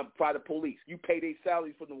get by the police. You pay their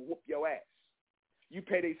salaries for them to whoop your ass. You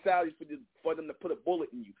pay their salaries for them to put a bullet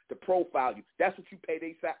in you, to profile you. That's what you pay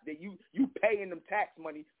you paying them tax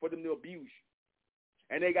money for them to abuse you.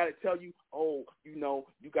 And they got to tell you,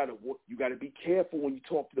 you got to be careful when you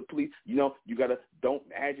talk to the police. You got to don't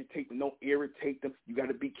agitate them, don't irritate them. You got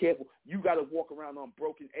to be careful. You got to walk around on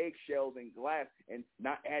broken eggshells and glass and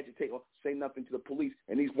not agitate or say nothing to the police.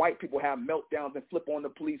 And these white people have meltdowns and flip on the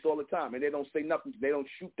police all the time, and they don't say nothing. They don't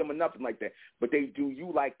shoot them or nothing like that. But they do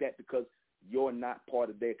you like that because you're not part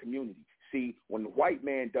of their community. See, when the white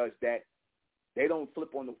man does that, they don't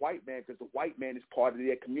flip on the white man because the white man is part of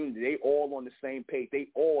their community. They all on the same page. They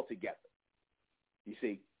all together. You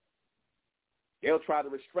see, they'll try to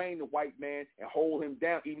restrain the white man and hold him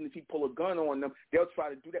down. Even if he pull a gun on them, they'll try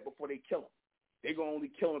to do that before they kill him. They're going to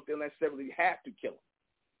only kill him if they necessarily have to kill him.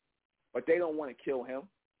 But they don't want to kill him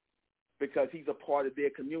because he's a part of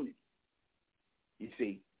their community. You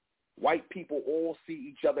see, white people all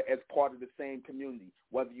see each other as part of the same community,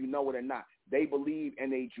 whether you know it or not. They believe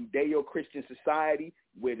in a Judeo-Christian society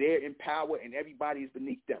where they're in power and everybody is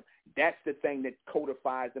beneath them. That's the thing that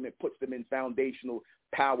codifies them and puts them in foundational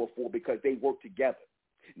power for because they work together.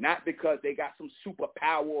 Not because they got some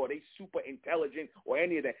superpower or they super intelligent or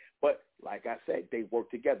any of that. But like I said, they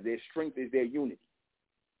work together. Their strength is their unity.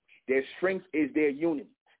 Their strength is their unity.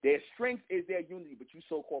 Their strength is their unity, but you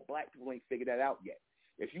so-called black people ain't figured that out yet.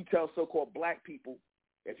 If you tell so-called black people,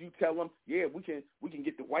 if you tell them, yeah, we can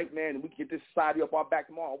get the white man and we can get this society off our back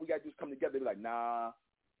tomorrow, all we got to do is come together. They're like, nah,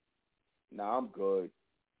 I'm good.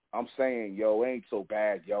 I'm saying, yo, it ain't so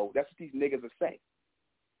bad, yo. That's what these niggas are saying.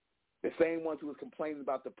 The same ones who was complaining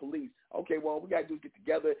about the police. Okay, well, we got to do is get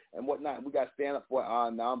together and whatnot. We got to stand up for it.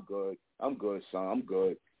 Nah, I'm good. I'm good, son. I'm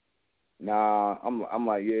good. Nah, I'm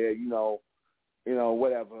like, yeah,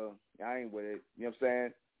 whatever. I ain't with it. You know what I'm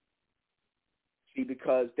saying? See,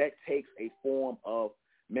 because that takes a form of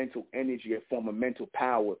mental energy, a form of mental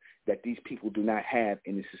power that these people do not have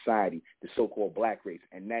in the society, the so-called black race,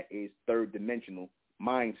 and that is third-dimensional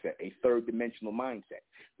mindset, a third-dimensional mindset.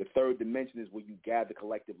 The third dimension is where you gather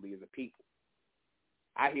collectively as a people.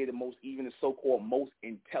 I hear even the so-called most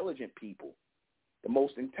intelligent people, the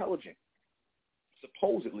most intelligent,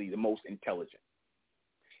 supposedly the most intelligent,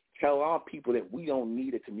 tell our people that we don't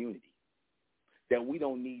need a community, that we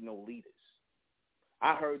don't need no leaders.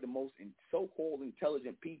 I heard the most so-called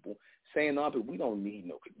intelligent people saying, we don't need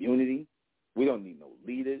no community. We don't need no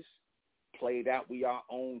leaders. Played out. We our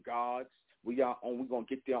own gods. We're going to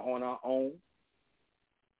get there on our own.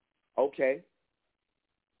 Okay.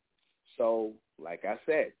 So, like I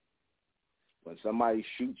said, when somebody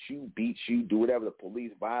shoots you, beats you, do whatever, the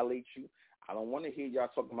police violate you, I don't want to hear y'all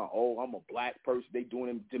talking about, I'm a black person. They doing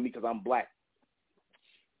it to me because I'm black.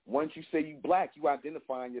 Once you say you black, you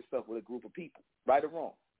identifying yourself with a group of people, right or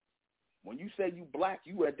wrong. When you say you black,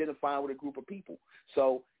 you identifying with a group of people.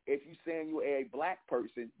 So if you're saying you're a black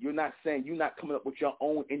person, you're not coming up with your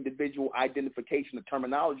own individual identification of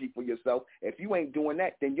terminology for yourself. If you ain't doing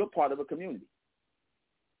that, then you're part of a community.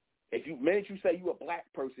 Minute you say you're a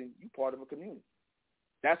black person, you're part of a community.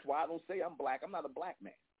 That's why I don't say I'm black. I'm not a black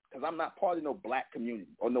man. Because I'm not part of no black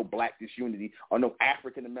community or no black disunity or no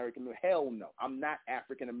African-American. Hell no. I'm not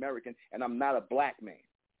African-American and I'm not a black man.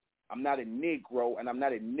 I'm not a Negro and I'm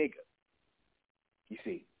not a nigger. You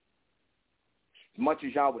see, as much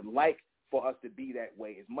as y'all would like for us to be that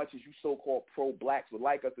way, as much as you so-called pro-blacks would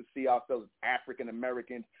like us to see ourselves as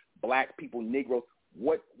African-Americans, black people, Negroes,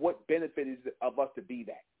 what benefit is it of us to be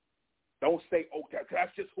that? Don't say,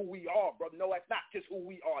 that's just who we are, bro. No, that's not just who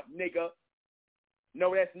we are, nigga.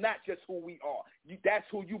 No, that's not just who we are. That's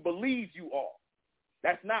who you believe you are.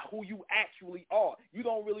 That's not who you actually are. You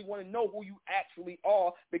don't really want to know who you actually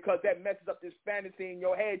are because that messes up this fantasy in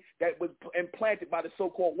your head that was implanted by the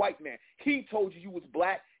so-called white man. He told you was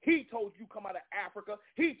black. He told you come out of Africa.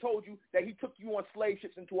 He told you that he took you on slave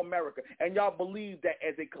ships into America. And y'all believe that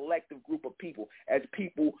as a collective group of people, as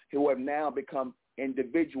people who have now become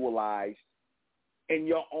individualized in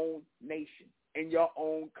your own nation, in your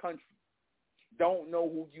own country. Don't know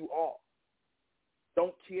who you are.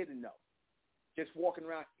 Don't care to know. Just walking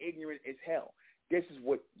around ignorant as hell. This is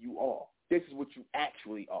what you are. This is what you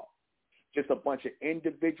actually are. Just a bunch of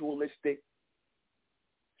individualistic,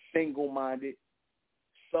 single-minded,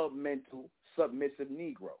 submental, submissive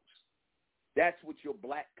Negroes. That's what your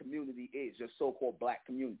black community is, your so-called black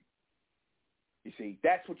community. You see,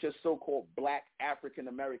 that's what your so-called black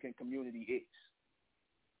African-American community is.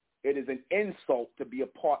 It is an insult to be a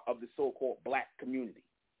part of the so-called black community.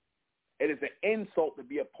 It is an insult to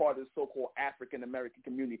be a part of the so-called African-American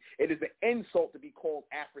community. It is an insult to be called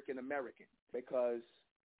African-American because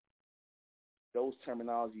those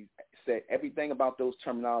terminologies say, everything about those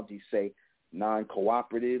terminologies say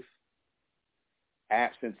non-cooperative,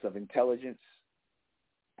 absence of intelligence,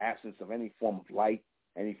 absence of any form of light,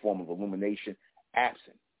 any form of illumination,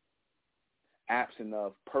 absent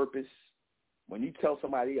of purpose. When you tell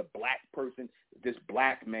somebody a black person, this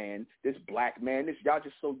black man, y'all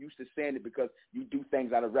just so used to saying it because you do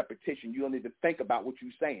things out of repetition. You don't need to think about what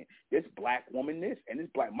you're saying. This black woman, this, and this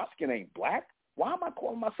black, my skin ain't black. Why am I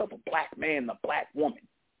calling myself a black man and a black woman?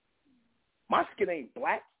 My skin ain't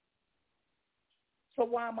black. So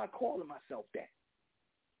why am I calling myself that?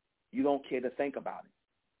 You don't care to think about it.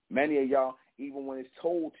 Many of y'all, even when it's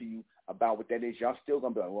told to you about what that is, y'all still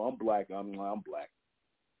going to be like, well, I'm black. I'm black.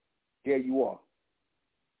 Yeah, you are.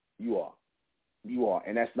 You are. You are.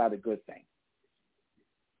 And that's not a good thing.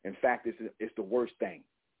 In fact, it's the worst thing.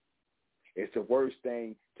 It's the worst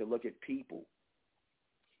thing to look at people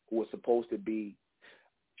who are supposed to be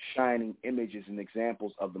shining images and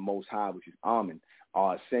examples of the Most High, which is Amen,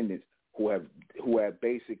 our ascendants, who have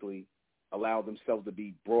basically allowed themselves to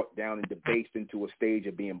be brought down and debased into a stage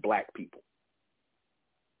of being black people.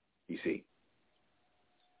 You see,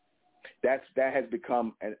 that has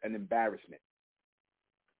become an embarrassment.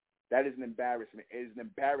 That is an embarrassment. It is an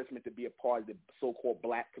embarrassment to be a part of the so-called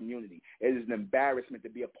black community. It is an embarrassment to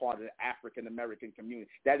be a part of the African-American community.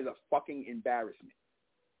 That is a fucking embarrassment.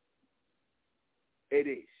 It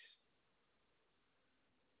is.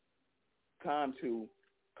 Time to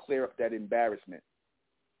clear up that embarrassment.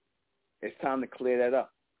 It's time to clear that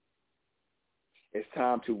up. It's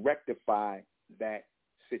time to rectify that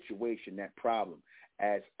situation, that problem,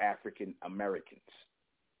 as African Americans,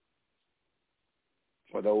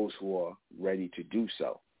 for those who are ready to do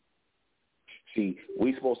so. See,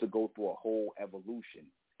 we're supposed to go through a whole evolution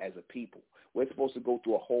as a people. We're supposed to go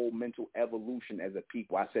through a whole mental evolution as a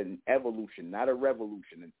people. I said an evolution, not a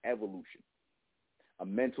revolution, an evolution. A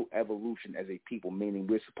mental evolution as a people, meaning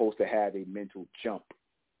we're supposed to have a mental jump,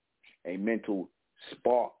 a mental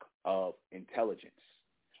spark of intelligence,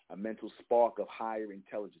 a mental spark of higher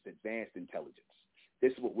intelligence, advanced intelligence.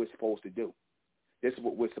 This is what we're supposed to do. This is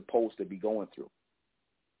what we're supposed to be going through.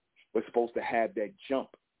 We're supposed to have that jump,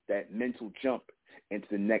 that mental jump into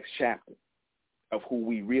the next chapter of who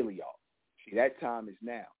we really are. See, that time is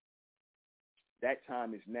now. That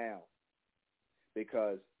time is now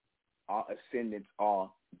because our ascendants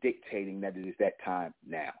are dictating that it is that time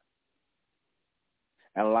now.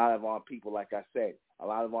 And a lot of our people, like I said, a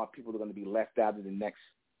lot of our people are going to be left out of the next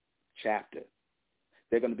chapter.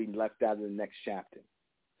 They're going to be left out of the next chapter.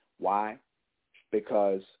 Why?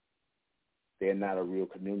 Because they're not a real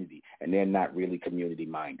community, and they're not really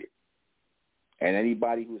community-minded. And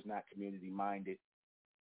anybody who's not community-minded,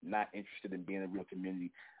 not interested in being a real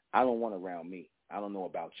community, I don't want around me. I don't know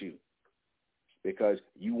about you. Because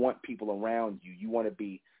you want people around you. You want to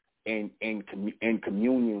be in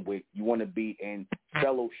communion with, you want to be in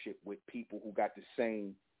fellowship with people who got the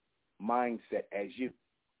same mindset as you,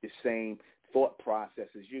 the same thought process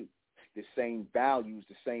as you, the same values,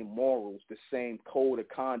 the same morals, the same code of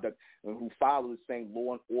conduct, and who follow the same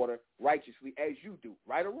law and order righteously as you do,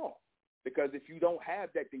 right or wrong. Because if you don't have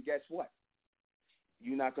that, then guess what?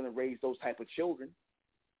 You're not going to raise those type of children.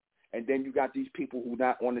 And then you got these people who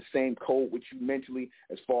not on the same code with you mentally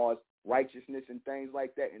as far as righteousness and things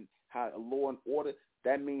like that, and how law and order.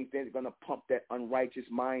 That means they're going to pump that unrighteous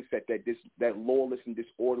mindset, that lawless and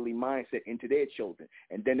disorderly mindset into their children,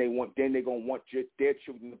 and then they're going to want their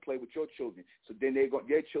children to play with your children. So then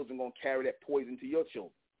their children going to carry that poison to your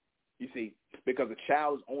children. You see, because a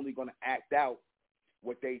child is only going to act out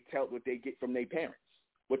what they get from their parents,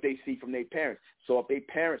 what they see from their parents. So if their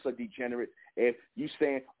parents are degenerate, if you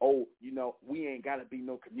saying, oh, we ain't got to be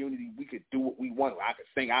no community, we could do what we want, I could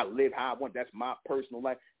sing, I live how I want, that's my personal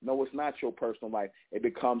life. No, it's not your personal life. It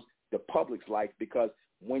becomes the public's life, because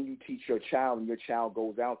when you teach your child and your child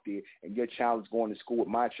goes out there and your child is going to school with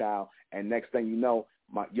my child, and next thing you know,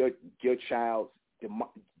 your child's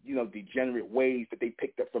degenerate ways that they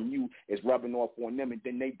picked up from you is rubbing off on them, and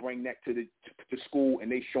then they bring that to school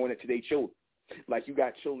and they showing it to their children. Like you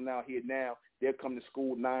got children out here now, they'll come to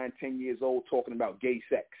school 9, 10 years old talking about gay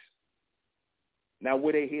sex. Now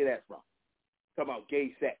where they hear that from? Talking about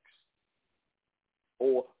gay sex.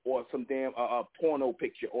 Or some damn porno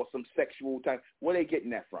picture or some sexual type. Where they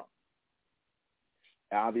getting that from?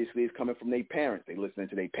 Obviously, it's coming from their parents. They listening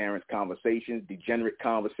to their parents' conversations, degenerate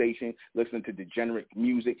conversation, listening to degenerate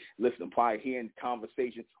music, probably hearing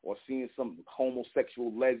conversation or seeing some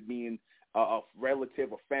homosexual, lesbian,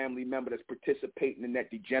 relative or family member that's participating in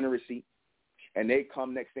that degeneracy. And they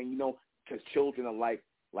come next thing you know, because children are like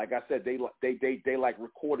I said, they like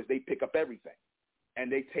recorders. They pick up everything,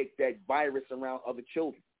 and they take that virus around other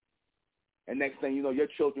children. And next thing you know, your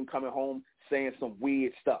children coming home saying some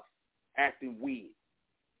weird stuff, acting weird.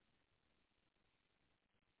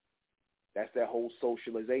 That's that whole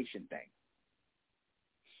socialization thing.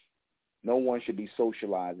 No one should be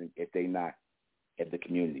socializing if they're not of the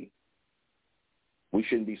community. We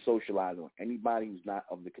shouldn't be socializing with anybody who's not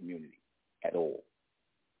of the community at all.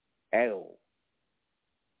 At all.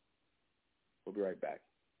 We'll be right back.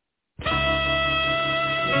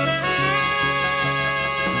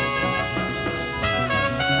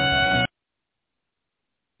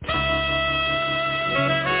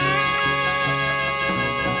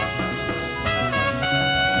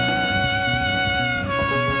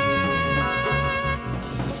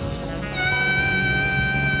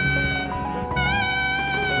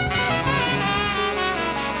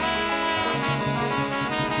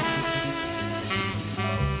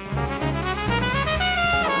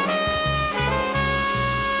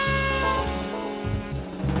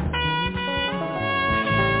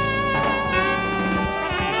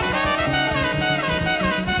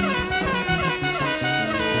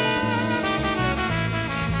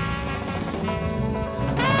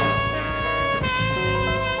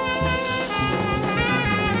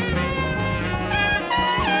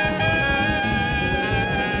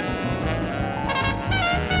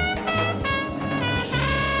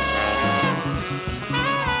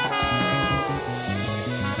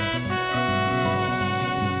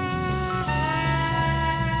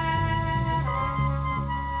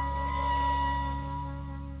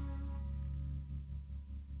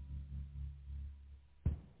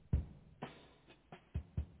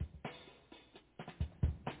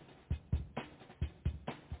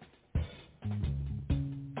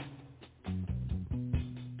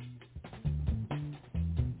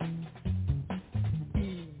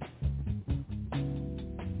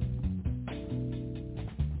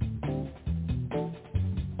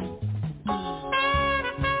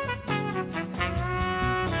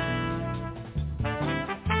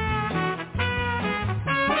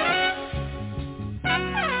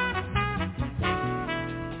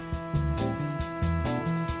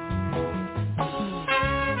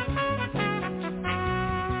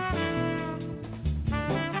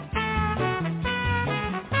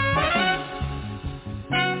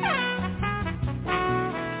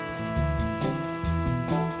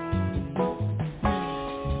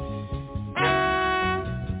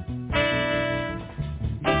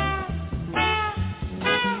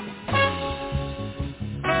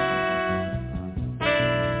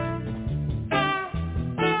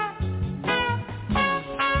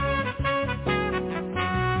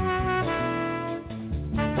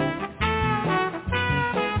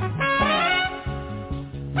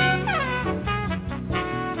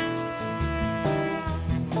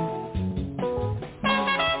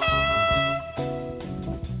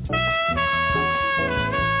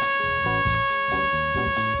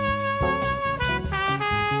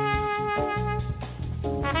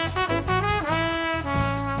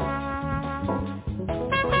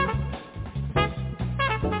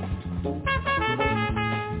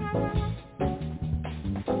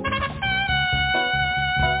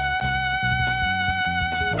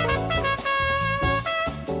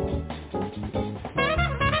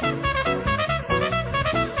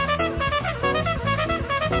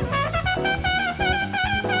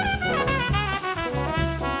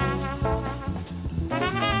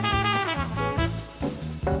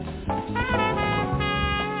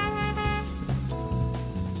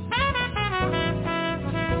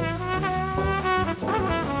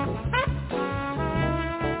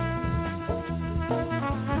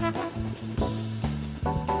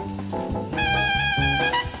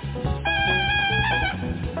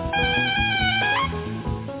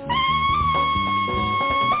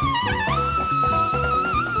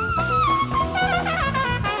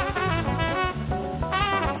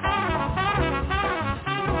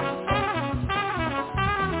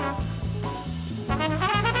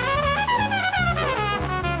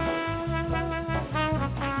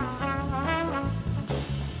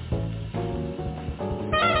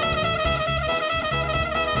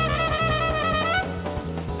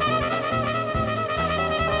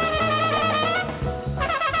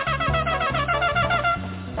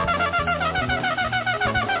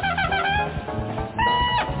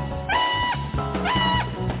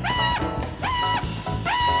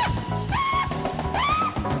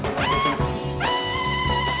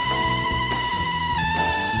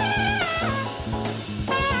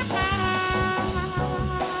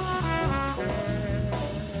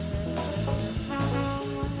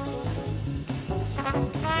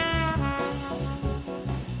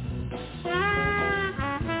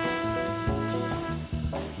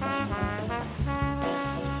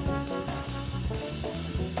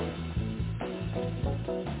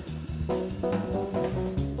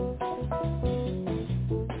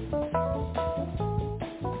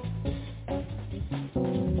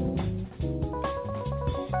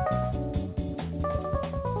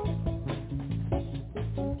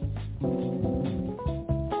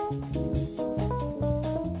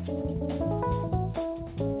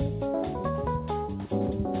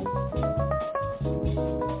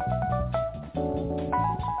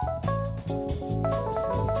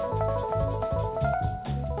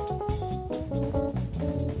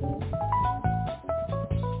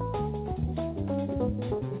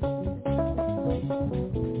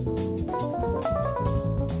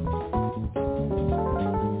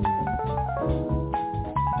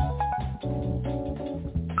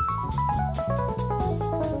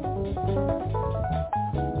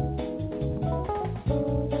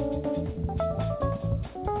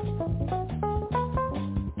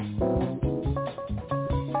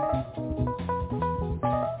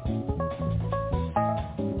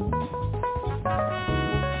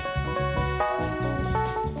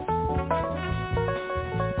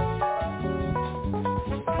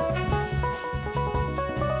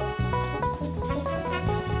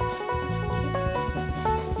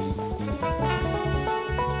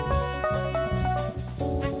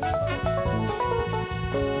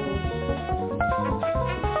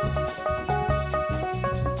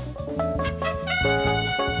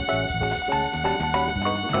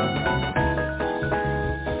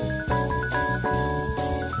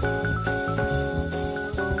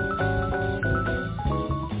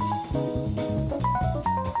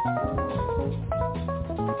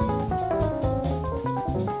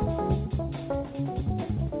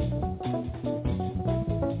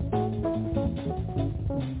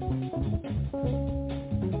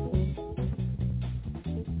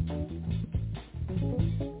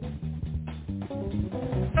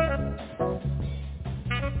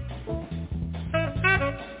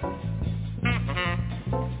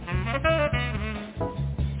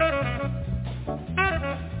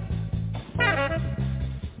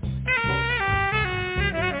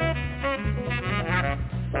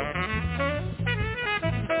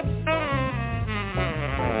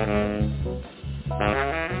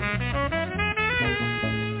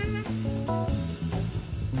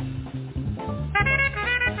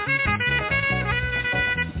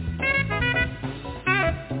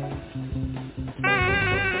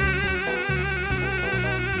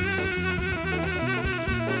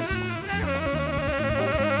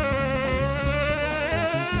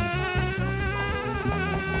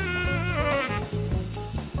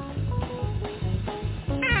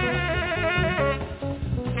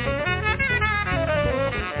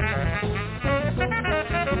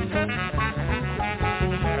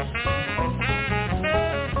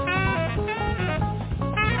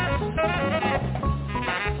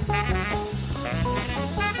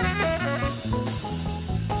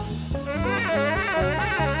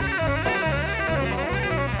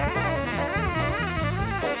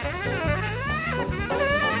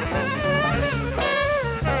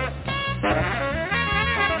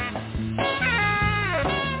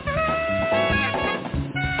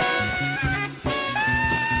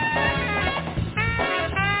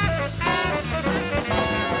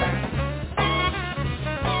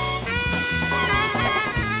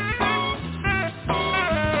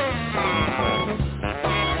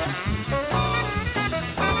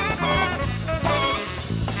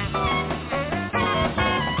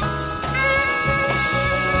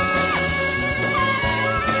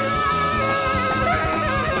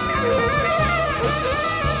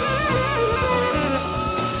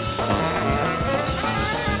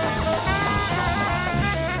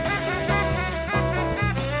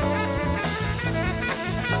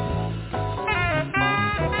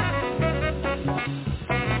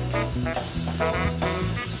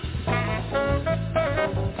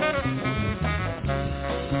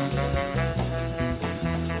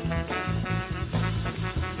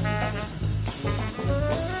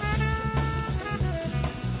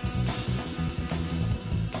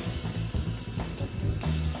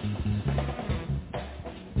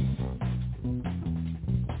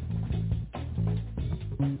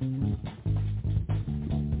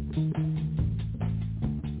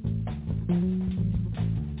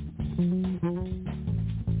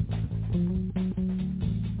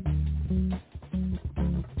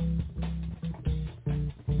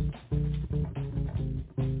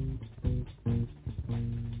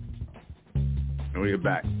 we're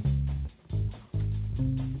back.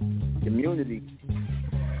 Community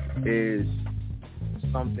is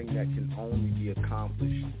something that can only be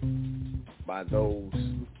accomplished by those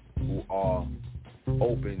who are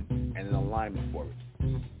open and in alignment for it.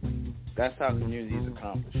 That's how community is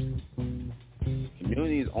accomplished.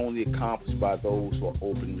 Community is only accomplished by those who are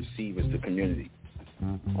open receivers to community.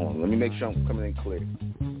 Hold on, let me make sure I'm coming in clear.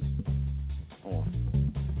 Hold on.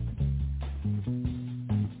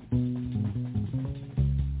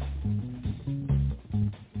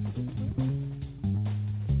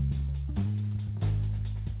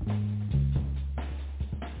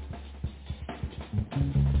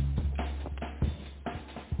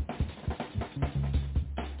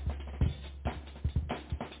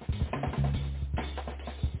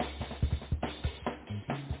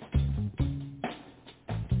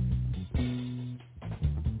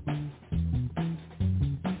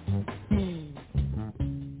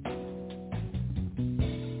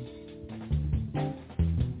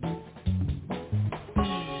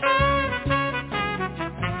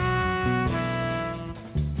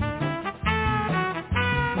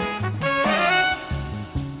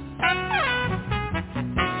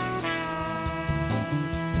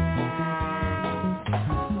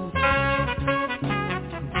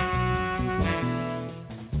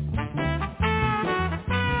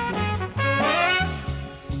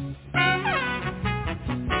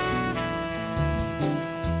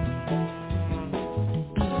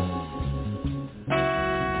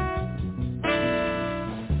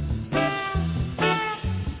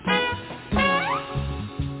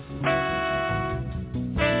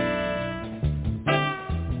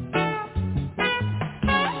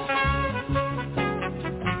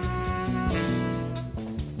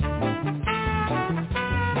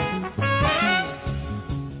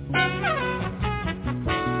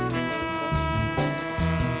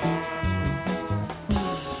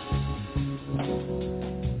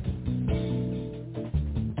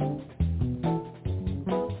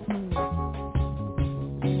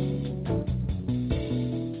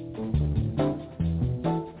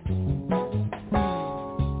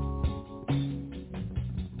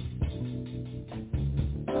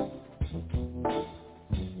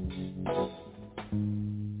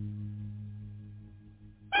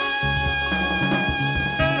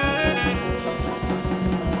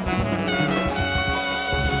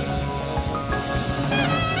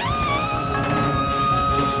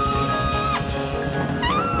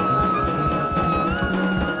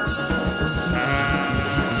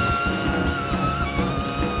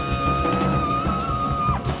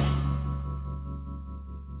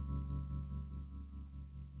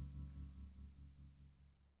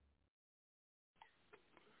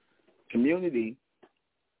 Community,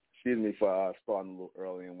 excuse me for starting a little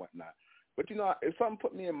early and whatnot, but if something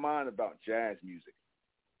put me in mind about jazz music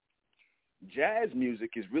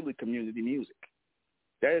is really community music.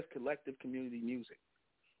 That is collective community music.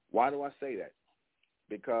 Why do I say that?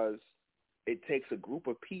 Because it takes a group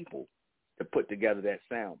of people to put together that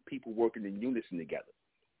sound, people working in unison together.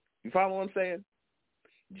 You follow what I'm saying?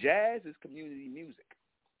 Jazz is community music.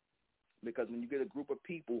 Because when you get a group of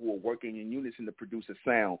people who are working in unison to produce a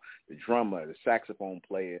sound, the drummer, the saxophone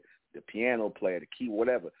player, the piano player, the key,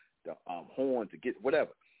 whatever, the horn, to get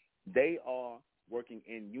whatever, they are working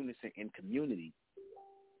in unison in community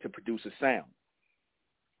to produce a sound,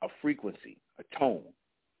 a frequency, a tone.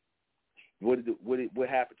 What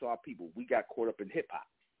happened to our people? We got caught up in hip-hop,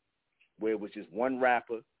 where it was just one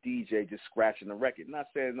rapper, DJ, just scratching the record. Not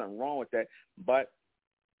saying there's nothing wrong with that, but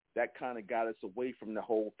that kind of got us away from the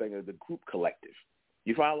whole thing of the group collective.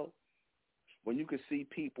 You follow? When you can see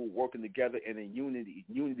people working together in a unity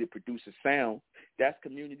to produce a sound, that's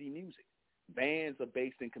community music. Bands are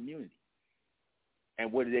based in community.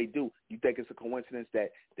 And what do? You think it's a coincidence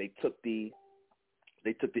that they took the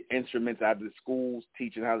instruments out of the schools,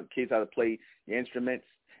 teaching the kids how to play the instruments,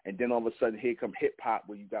 and then all of a sudden here come hip-hop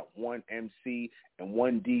where you got one MC and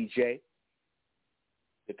one DJ?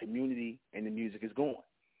 The community and the music is gone.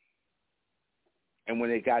 And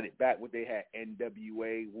when they got it back, what they had,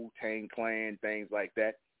 NWA, Wu-Tang Clan, things like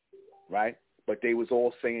that, right? But they was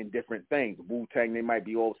all saying different things. Wu-Tang, they might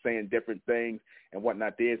be all saying different things and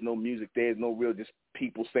whatnot. There's no music. There's no real just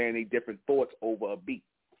people saying their different thoughts over a beat,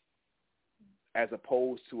 as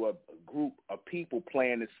opposed to a group of people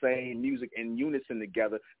playing the same music in unison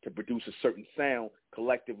together to produce a certain sound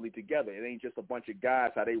collectively together. It ain't just a bunch of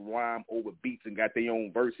guys how they rhyme over beats and got their own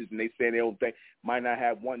verses and they say their own thing. Might not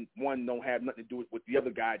have one don't have nothing to do with what the other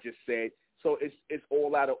guy just said. So it's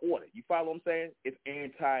all out of order. You follow what I'm saying? It's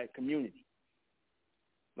anti-community.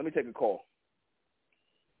 Let me take a call.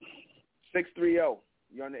 630,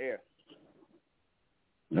 you're on the air.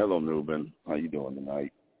 Hello, Nuben. How you doing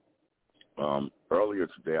tonight? Earlier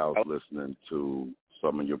today, I was listening to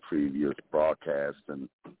some of your previous broadcasts and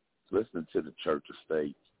listening to the Church of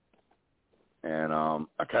State. And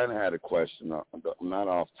I kind of had a question. I'm not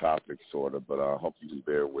off topic, sort of, but I hope you can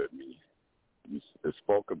bear with me. You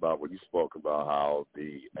spoke about how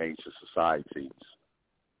the ancient societies,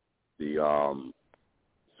 the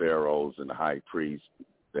pharaohs and the high priests,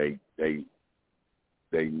 they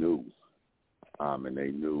knew,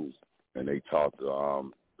 and they taught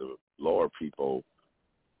the lower people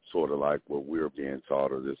sort of like what we're being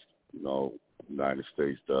taught, or this, United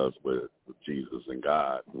States does with Jesus and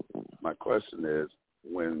God. My question is,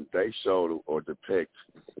 when they show or depict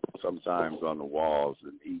sometimes on the walls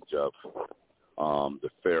in Egypt, the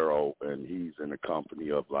pharaoh, and he's in the company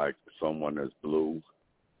of like someone that's blue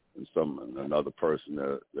and another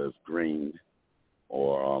person that's green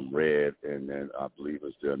or red, and then I believe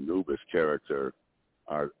it's the Anubis character.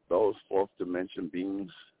 Are those fourth dimension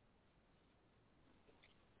beings?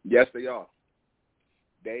 Yes, they are.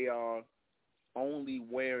 They are only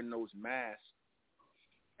wearing those masks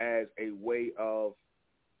as a way of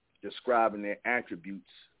describing their attributes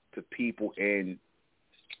to people in,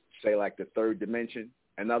 say, like the third dimension.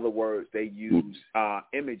 In other words, they use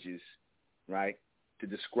images, right, to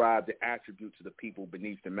describe the attributes of the people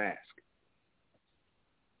beneath the mask.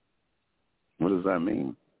 What does that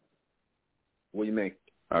mean? What do you mean?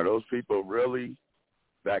 Are those people really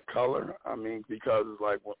that color? I mean, because it's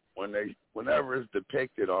like whenever it's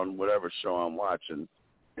depicted on whatever show I'm watching,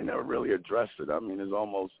 they never really address it. I mean, it's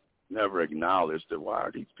almost never acknowledged that why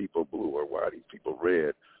are these people blue, or why are these people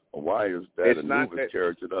red, or why is that Anubis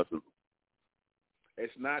character doesn't.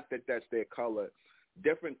 It's not that that's their color.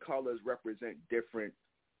 Different colors represent different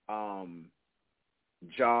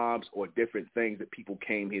jobs or different things that people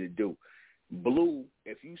came here to do. Blue,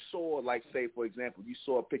 if you saw, like, say, for example, you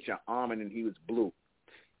saw a picture of Amen and he was blue.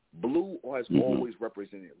 Blue has always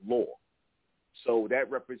represented law. So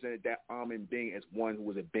that represented that Amen being as one who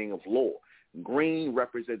was a being of law. Green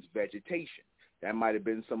represents vegetation. That might have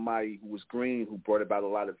been somebody who was green who brought about a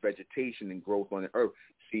lot of vegetation and growth on the earth.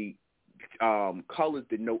 See, colors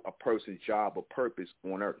denote a person's job or purpose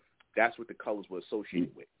on earth. That's what the colors were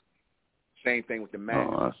associated with. Same thing with the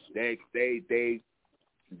masks.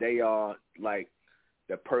 They are like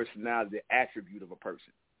the personality, the attribute of a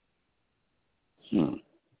person.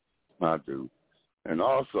 I do. And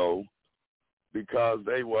also, because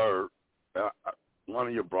they were, one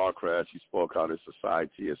of your broadcasts, you spoke how this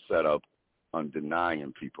society is set up on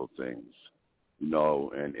denying people things,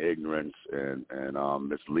 and ignorance and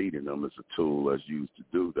misleading them is a tool that's used to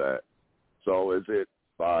do that. So is it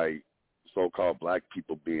by so-called black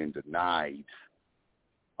people being denied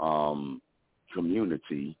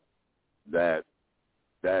community that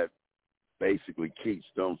basically keeps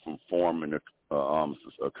them from forming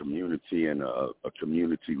a community and a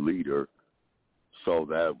community leader so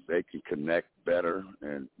that they can connect better?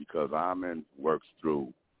 And because Amen works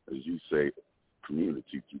through, as you say,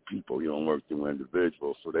 community, through people. You don't work through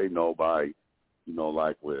individuals. So they know by,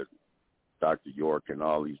 like with Dr. York and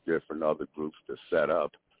all these different other groups that set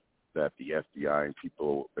up, that the FBI and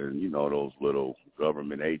people and, those little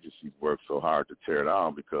government agencies work so hard to tear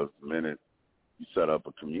down, because the minute you set up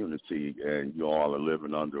a community and you all are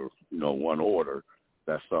living under, one order,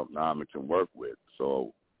 that's something Amen can work with.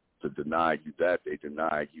 So to deny you that, they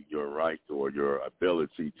deny you your right or your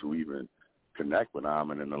ability to even connect with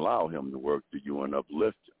Amen and allow him to work through you and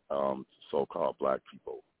uplift so-called black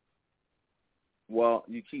people. Well,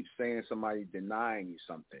 you keep saying somebody denying you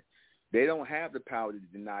something. They don't have the power to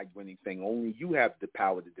deny you anything. Only you have the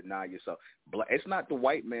power to deny yourself. It's not the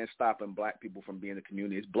white man stopping black people from being in the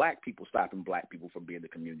community. It's black people stopping black people from being in the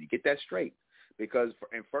community. Get that straight. Because,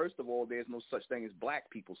 and first of all, there's no such thing as black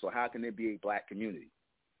people. So how can there be a black community?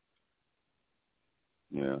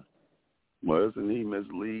 Yeah. Well, isn't he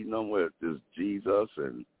misleading them with this Jesus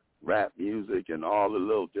and rap music and all the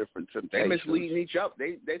little different temptations? They misleading each other.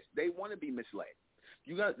 They want to be misled.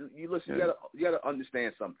 You got to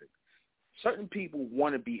understand something. Certain people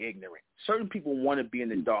want to be ignorant. Certain people want to be in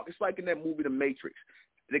the dark. It's like in that movie, The Matrix.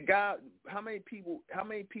 The guy, how many people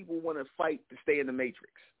want to fight to stay in the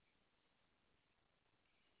Matrix?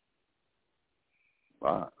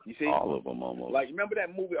 Wow. You see, all of them almost. Like, remember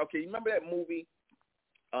that movie? Okay, you remember that movie?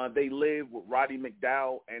 They Live with Roddy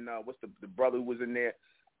McDowell and what's the brother who was in there?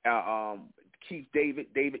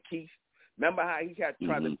 David Keith. Remember how he had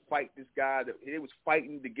tried to fight this guy? He was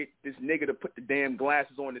fighting to get this nigga to put the damn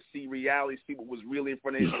glasses on to see reality, see what was really in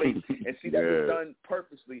front of his face. And see, that was done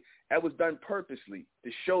purposely. That was done purposely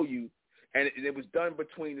to show you And it was done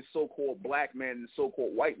between the so-called black man and the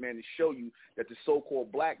so-called white man to show you that the so-called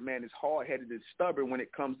black man is hard-headed and stubborn when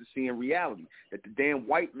it comes to seeing reality, that the damn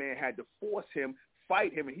white man had to force him,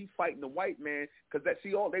 fight him, and he fighting the white man because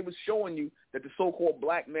they was showing you that the so-called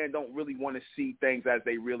black man don't really want to see things as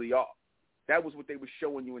they really are. That was what they were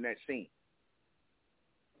showing you in that scene.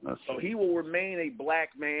 So he will remain a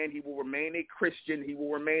black man. He will remain a Christian. He will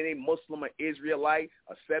remain a Muslim, an Israelite,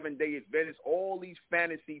 a seven-day Adventist. All these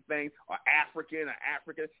fantasy things are African.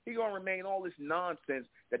 He's going to remain all this nonsense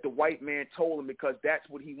that the white man told him because that's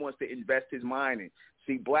what he wants to invest his mind in.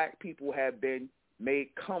 See, black people have been made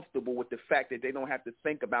comfortable with the fact that they don't have to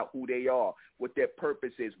think about who they are, what their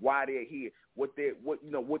purpose is, why they're here, what they're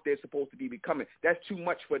supposed to be becoming. That's too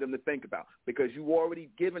much for them to think about because you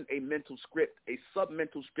already given a mental script, a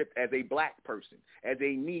submental script as a black person, as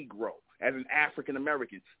a Negro, as an African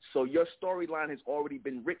American. So your storyline has already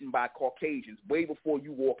been written by Caucasians way before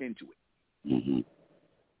you walk into it.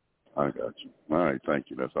 Mm-hmm. I got you. All right,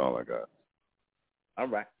 thank you. That's all I got. All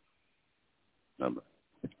right. All right.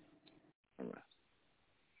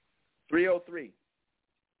 303.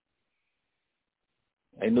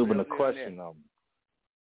 Hey, Nuben, a question.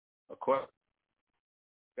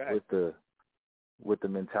 With the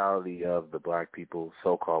mentality of the black people,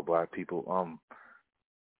 so-called black people, why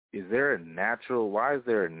is there a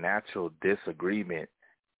natural disagreement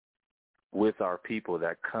with our people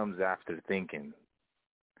that comes after thinking?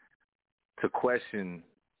 To question,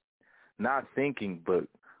 not thinking, but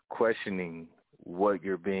questioning what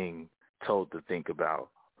you're being told to think about.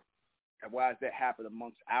 And why does that happen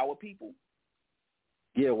amongst our people?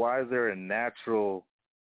 Yeah, why is there a natural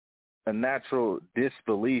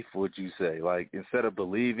disbelief, would you say? Like, instead of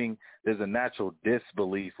believing, there's a natural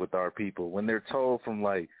disbelief with our people. When they're told from,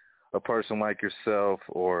 like, a person like yourself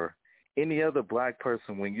or any other black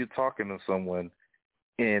person, when you're talking to someone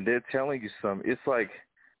and they're telling you something, it's like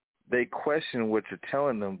they question what you're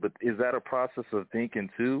telling them, but is that a process of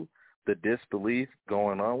thinking too? The disbelief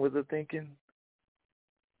going on with the thinking?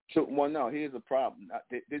 So, well, no, here's the problem.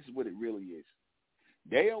 This is what it really is.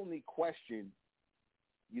 They only question,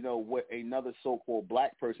 what another so-called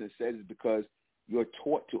black person says is because you're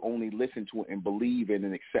taught to only listen to it and believe in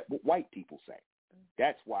and accept what white people say.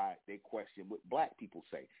 That's why they question what black people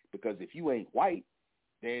say. Because if you ain't white,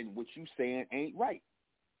 then what you saying ain't right.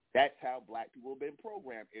 That's how black people have been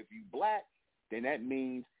programmed. If you black, then that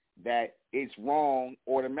means that it's wrong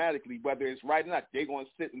automatically, whether it's right or not. They're going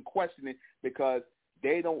to sit and question it because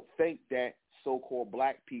they don't think that so-called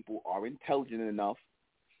black people are intelligent enough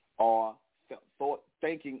or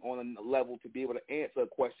thinking on a level to be able to answer a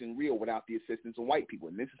question real without the assistance of white people.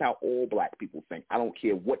 And this is how all black people think. I don't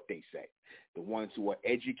care what they say. The ones who are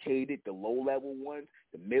educated, the low-level ones,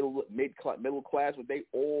 the middle class, they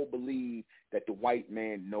all believe that the white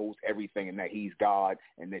man knows everything and that he's God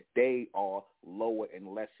and that they are lower and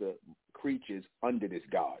lesser creatures under this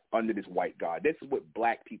God, under this white God. This is what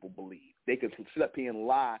black people believe. They can sit up here and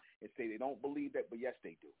lie and say they don't believe that, but yes,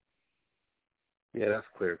 they do. Yeah, that's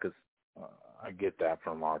clear because I get that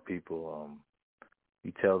from our people.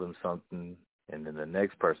 You tell them something, and then the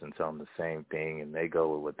next person tell them the same thing, and they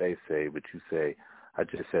go with what they say, but you say, I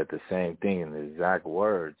just said the same thing in the exact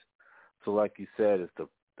words. So like you said, it's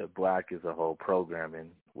the black is a whole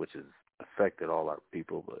programming, which has affected all our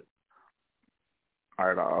people, but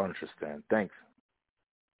all right, I understand. Thanks.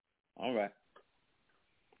 All right.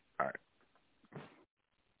 All right.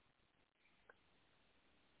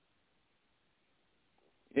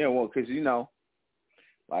 Yeah, well, because,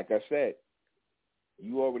 like I said,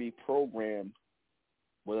 you already programmed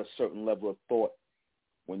with a certain level of thought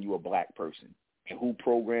when you're a black person. And who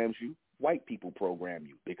programs you? White people program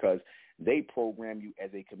you because they program you as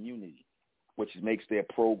a community, which makes their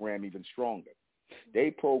program even stronger. They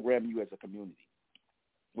program you as a community,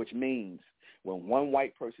 which means when one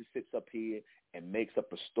white person sits up here and makes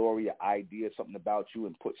up a story, an idea, something about you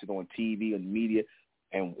and puts it on TV and media,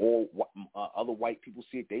 and all other white people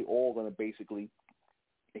see it, they all going to basically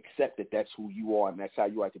accept that that's who you are and that's how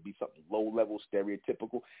you are, to be something low-level,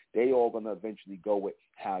 stereotypical. They all going to eventually go with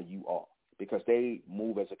how you are because they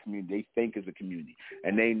move as a community. They think as a community,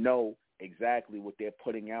 and they know exactly what they're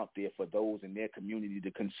putting out there for those in their community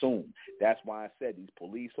to consume. That's why I said these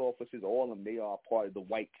police officers, all of them, they are part of the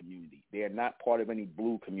white community. They are not part of any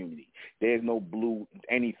blue community. There's no blue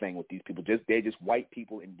anything with these people. They're just white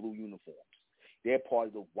people in blue uniforms. They're part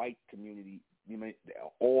of the white community,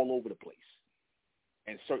 all over the place.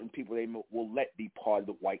 And certain people they will let be part of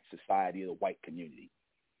the white society or the white community.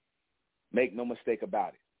 Make no mistake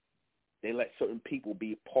about it. They let certain people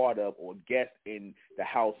be part of or guest in the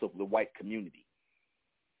house of the white community.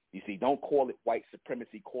 You see, don't call it white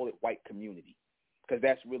supremacy, call it white community, because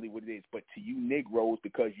that's really what it is. But to you Negroes,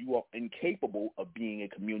 because you are incapable of being a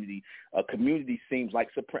community seems like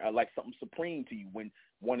something supreme to you when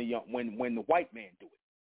one of the white man do it.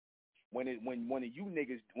 When one of you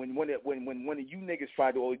niggas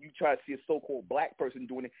try to, or you try to see a so-called black person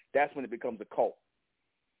doing it, that's when it becomes a cult.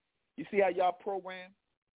 You see how y'all program?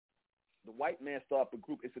 The white man start up a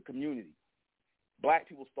group, it's a community. Black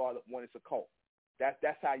people start up one, it's a cult.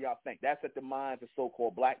 That's how y'all think. That's at the minds of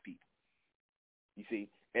so-called black people. You see,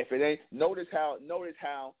 if it ain't, notice how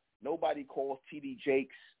nobody calls T.D.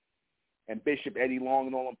 Jakes and Bishop Eddie Long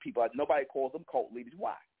and all them people. Nobody calls them cult leaders.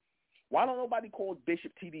 Why? Why don't nobody call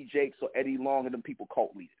Bishop T.D. Jakes or Eddie Long and them people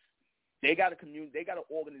cult leaders? They got a community. They got an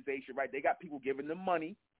organization, right? They got people giving them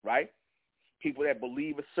money, right? People that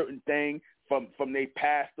believe a certain thing from their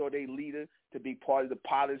pastor or their leader to be part of the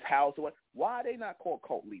Potter's house or what. Why are they not called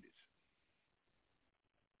cult leaders?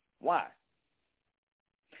 Why?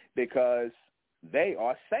 Because they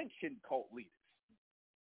are sanctioned cult leaders.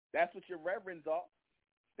 That's what your reverends are.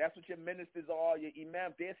 That's what your ministers are, your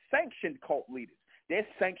imams. They're sanctioned cult leaders. They're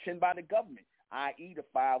sanctioned by the government, i.e. the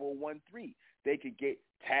 501(c)(3). They could get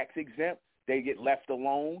tax exempt. They get left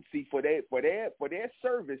alone. See, for their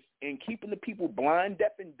service in keeping the people blind,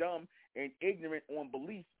 deaf, and dumb and ignorant on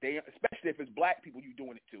belief, especially if it's black people you're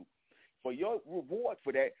doing it to. For your reward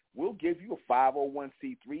for that, we'll give you a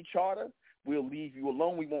 501(c)(3) charter. We'll leave you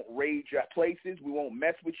alone. We won't raid your places. We won't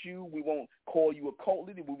mess with you. We won't call you a cult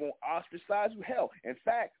leader. We won't ostracize you. Hell, in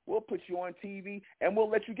fact, we'll put you on TV and we'll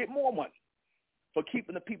let you get more money for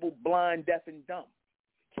keeping the people blind, deaf, and dumb,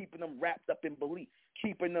 keeping them wrapped up in belief,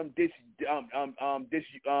 keeping them disunified.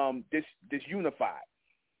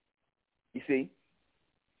 You see?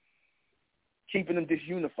 Keeping them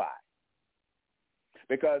disunified.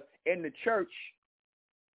 Because in the church,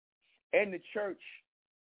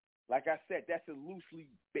 like I said, that's a loosely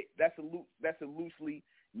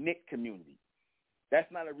knit community.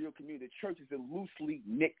 That's not a real community. The church is a loosely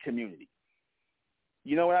knit community.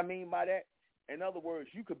 You know what I mean by that? In other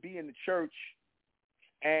words, you could be in the church,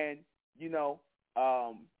 and the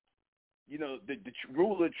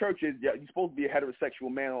rule of the church is you're supposed to be a heterosexual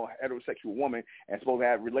man or a heterosexual woman, and supposed to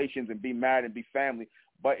have relations and be married and be family.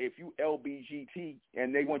 But if you LBGT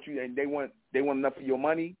and they want you and they want enough of your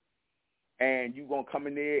money, and you gonna come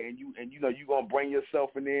in there and you gonna bring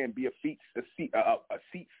yourself in there and be a seat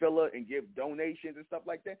filler and give donations and stuff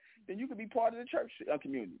like that, then you could be part of the church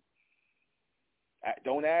community.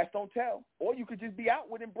 Don't ask, don't tell. Or you could just be out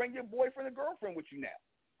with and bring your boyfriend or girlfriend with you now,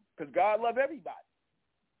 because God loves everybody.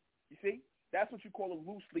 You see, that's what you call a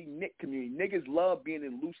loosely knit community. Niggas love being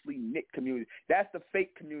in loosely knit communities. That's the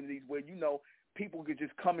fake communities where people could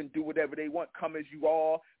just come and do whatever they want, come as you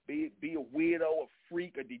are, be a weirdo, a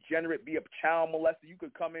freak, a degenerate, be a child molester. You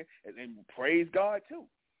could come in and praise God too.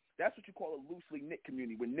 That's what you call a loosely knit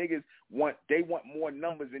community, where niggas want more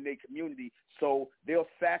numbers in their community, so they'll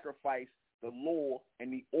sacrifice the law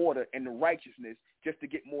and the order and the righteousness just to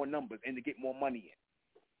get more numbers and to get more money in.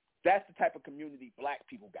 That's the type of community black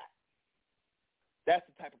people got. That's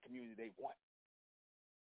the type of community they want.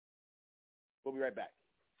 We'll be right back.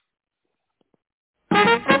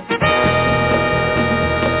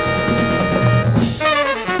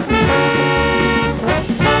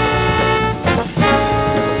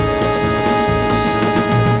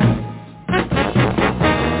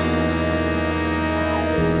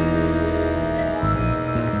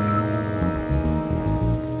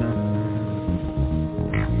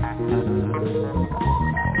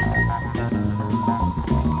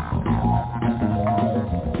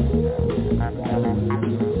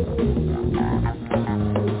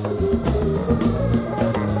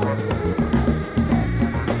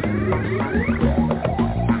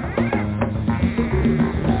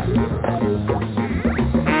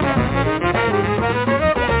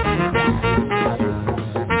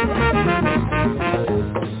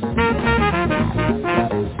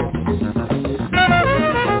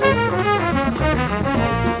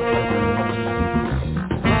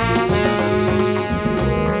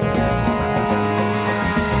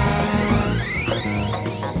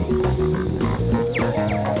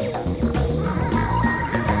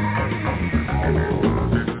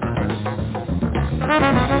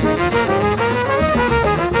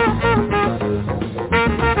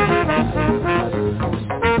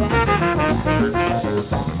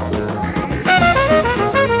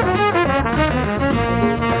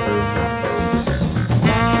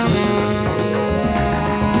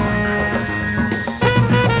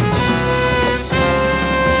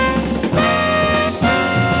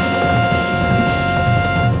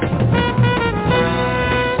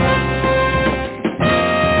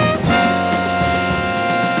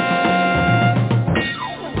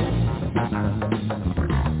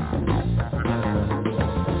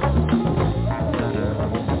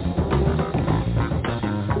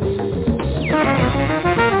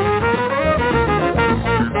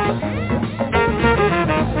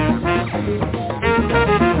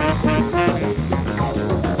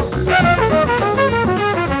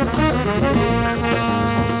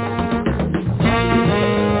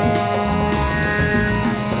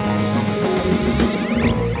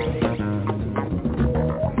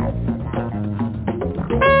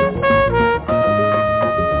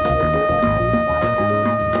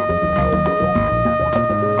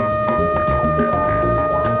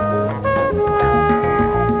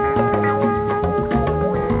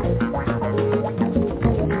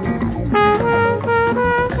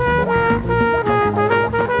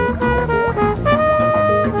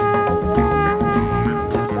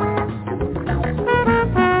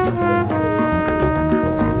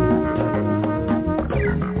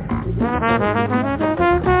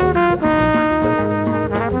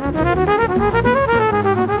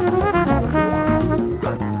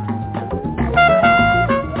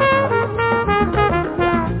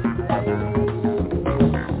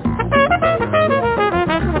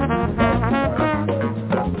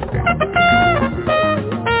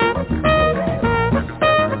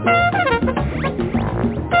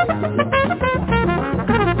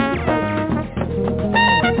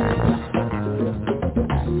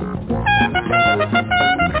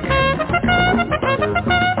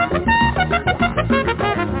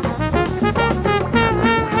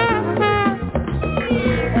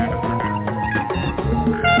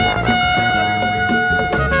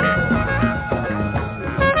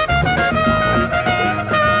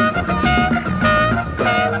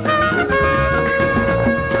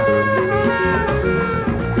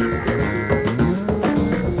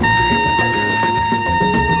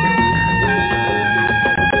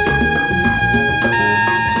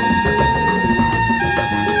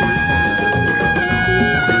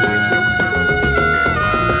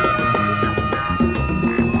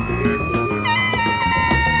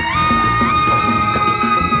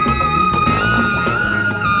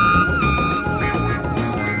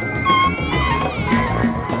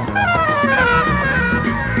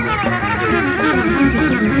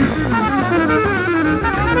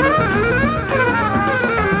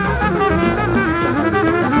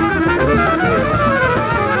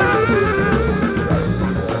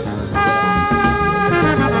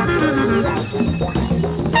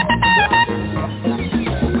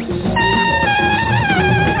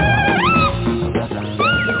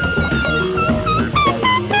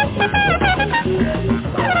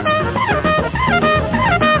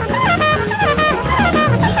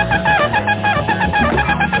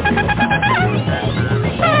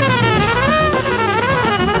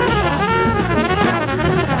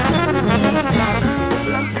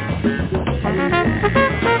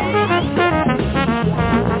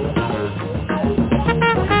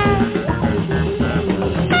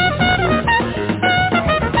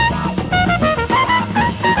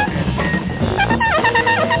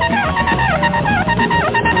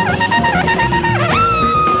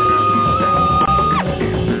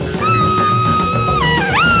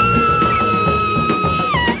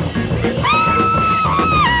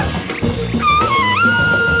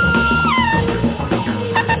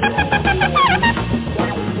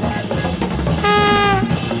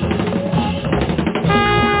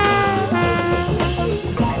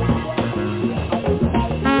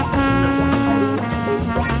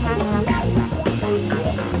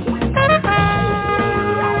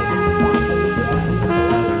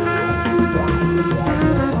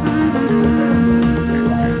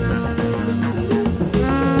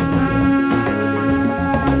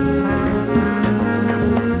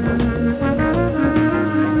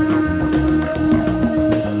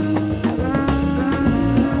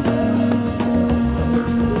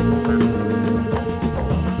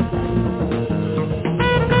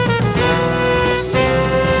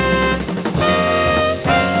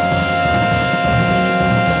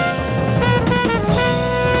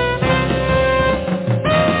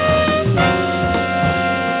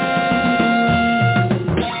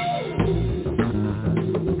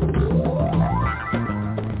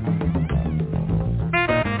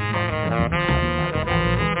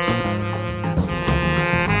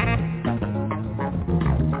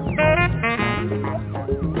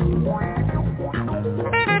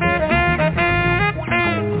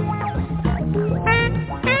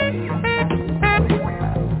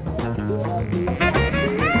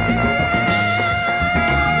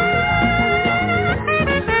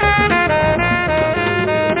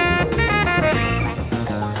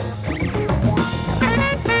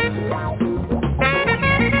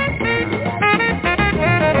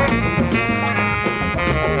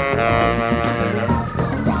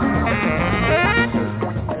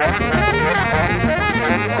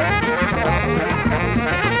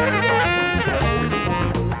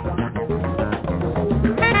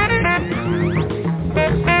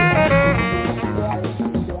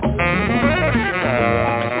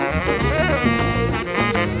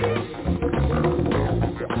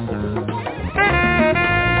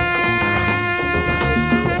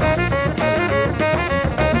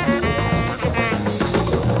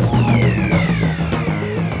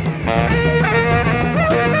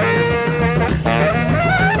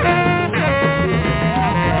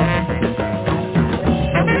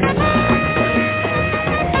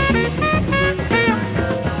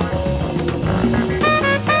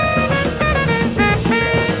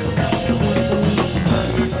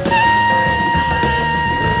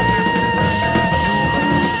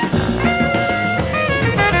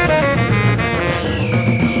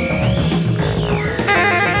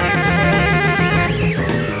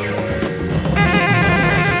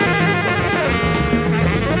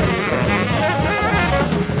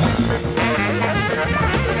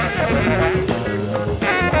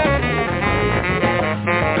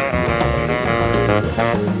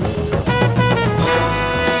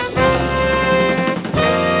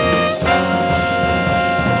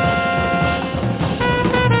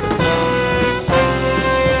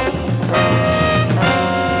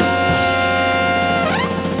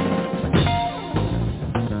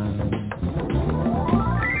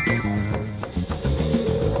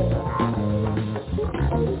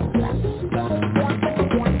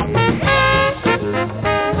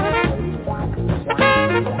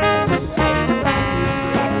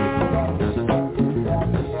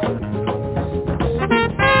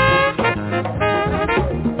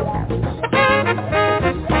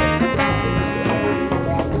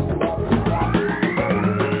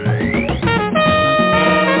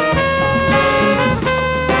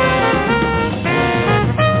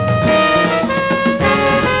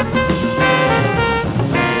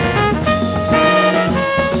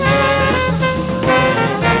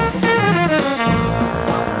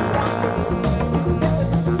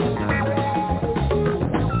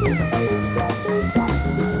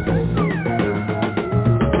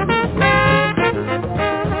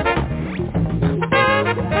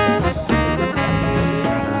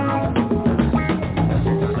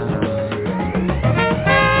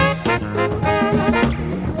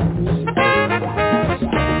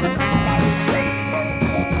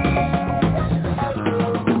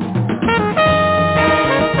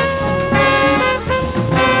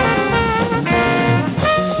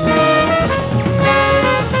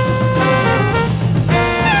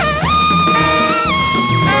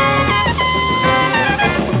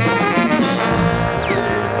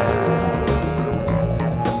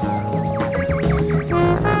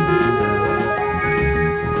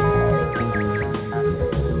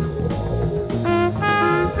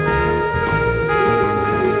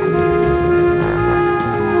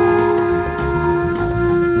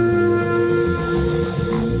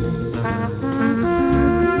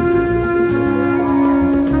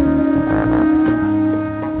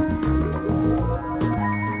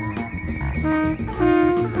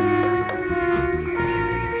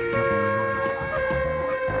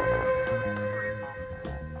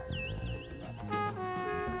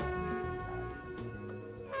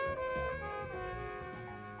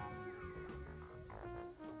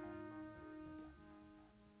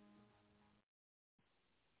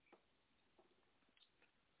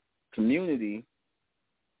 Community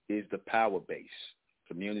is the power base.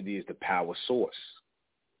 Community is the power source.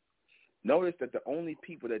 Notice that the only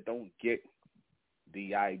people that don't get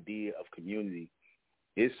the idea of community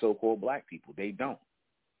is so-called black people. They don't.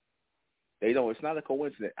 They don't. It's not a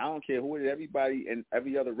coincidence. I don't care who it is. Everybody and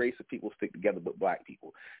every other race of people stick together but black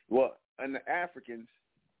people. Well, and the Africans,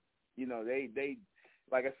 you know, they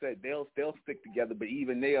like I said, they'll stick together, but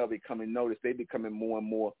even they are becoming noticed. They're becoming more and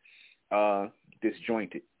more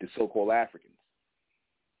disjointed, the so-called Africans.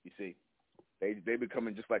 You see, they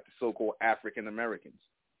becoming just like the so-called African Americans.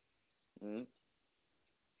 Mm-hmm.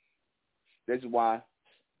 This is why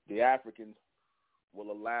the Africans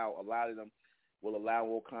will allow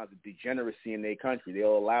all kinds of degeneracy in their country.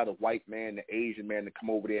 They'll allow the white man, the Asian man to come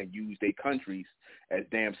over there and use their countries as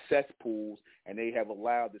damn cesspools, and they have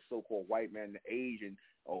allowed the so-called white man, the Asian,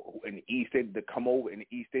 and the East Indians to come over, and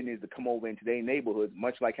the East Indians to come over into their neighborhoods,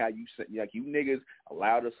 much like how you niggas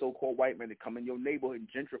allow the so-called white man to come in your neighborhood and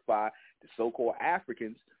gentrify. The so-called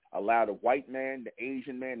Africans allow the white man, the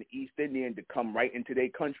Asian man, the East Indian to come right into their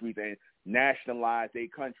countries and nationalize their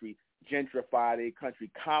country, gentrify their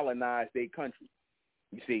country, colonize their country.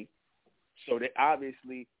 You see, so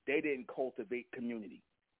they didn't cultivate community.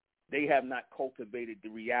 They have not cultivated the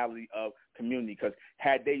reality of community, because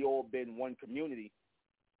had they all been one community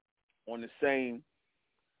on the same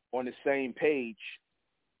page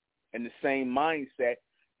and the same mindset,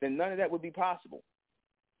 then none of that would be possible.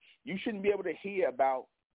 You shouldn't be able to hear about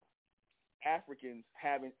Africans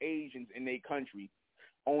having Asians in their country,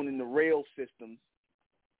 owning the rail systems,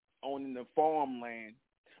 owning the farmland,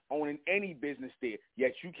 owning any business there.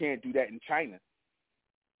 Yet you can't do that in China.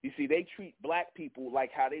 You see, they treat black people like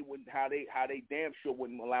how they damn sure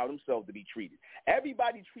wouldn't allow themselves to be treated.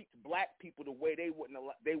 Everybody treats black people the way they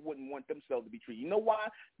wouldn't want themselves to be treated. You know why?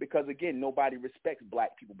 Because again, nobody respects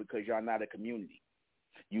black people, because y'all not a community.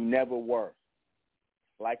 You never were.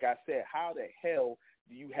 Like I said, how the hell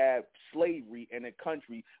do you have slavery in a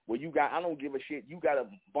country where you got, I don't give a shit, you got a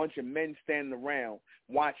bunch of men standing around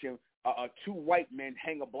watching two white men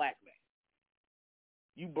hang a black man?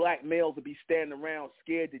 You black males will be standing around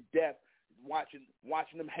scared to death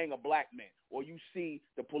watching them hang a black man. Or you see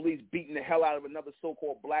the police beating the hell out of another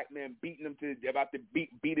so-called black man, beating him about to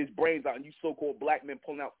beat his brains out, and you so-called black men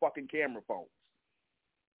pulling out fucking camera phones.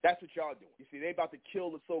 That's what y'all doing. You see, they about to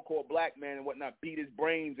kill the so-called black man and whatnot, beat his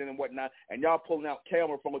brains in and whatnot, and y'all pulling out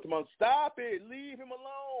camera phones. Come on, stop it, leave him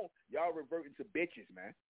alone. Y'all reverting to bitches,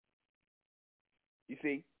 man. You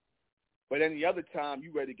see? But then the other time,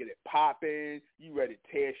 you ready to get it popping, you ready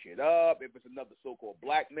to tear shit up. If it's another so-called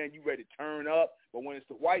black man, you ready to turn up. But when it's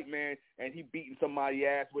the white man and he beating somebody's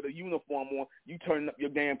ass with a uniform on, you turning up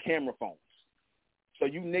your damn camera phones. So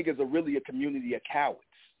you niggas are really a community of cowards.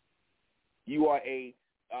 You are a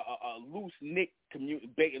loose-knit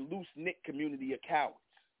community of cowards.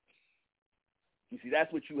 You see,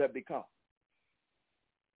 that's what you have become.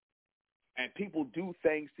 And people do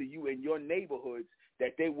things to you in your neighborhoods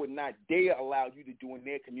that they would not dare allow you to do in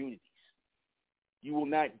their communities. You will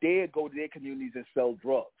not dare go to their communities and sell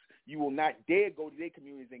drugs. You will not dare go to their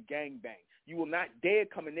communities and gangbang. You will not dare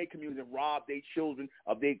come in their communities and rob their children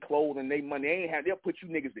of their clothes and their money. They'll put you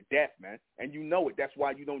niggas to death, man. And you know it. That's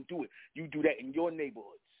why you don't do it. You do that in your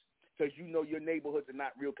neighborhoods, because you know your neighborhoods are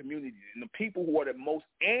not real communities. And the people who are the most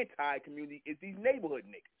anti-community is these neighborhood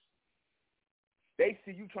niggas. They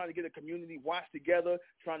see you trying to get a community watched together,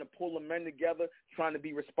 trying to pull the men together, trying to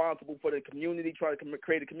be responsible for the community, trying to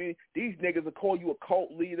create a community. These niggas will call you a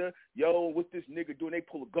cult leader. Yo, what's this nigga doing? They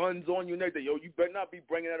pull guns on you and everything. Yo, you better not be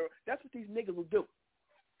bringing that around. That's what these niggas will do.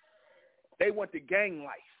 They want the gang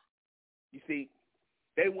life. You see,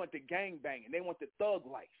 they want the gang banging. They want the thug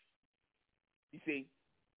life. You see,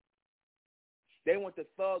 they want the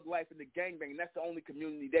thug life and the gang banging. That's the only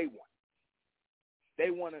community they want. They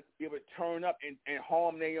want to be able to turn up and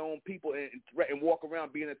harm their own people and walk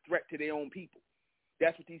around being a threat to their own people.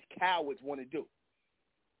 That's what these cowards want to do.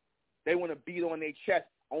 They want to beat on their chest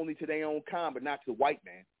only to their own kind, but not to the white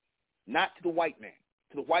man. Not to the white man.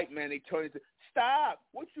 To the white man, they turn into, stop,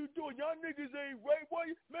 what you doing? Y'all niggas ain't right,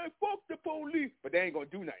 boy. Man, fuck the police. But they ain't going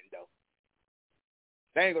to do nothing, though.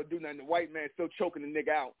 They ain't going to do nothing. The white man still choking the nigga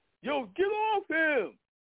out. Yo, get off him.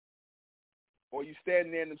 Or you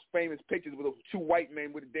standing there in those famous pictures with two white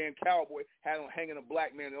men with a damn cowboy hat on hanging a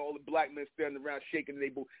black man, and all the black men standing around shaking their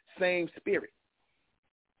boots. Same spirit.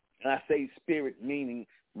 And I say spirit meaning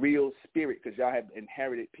real spirit, because y'all have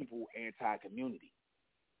inherited people anti-community.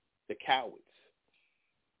 The cowards.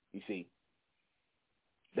 You see,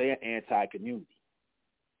 they are anti-community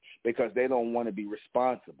because they don't want to be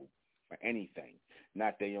responsible for anything.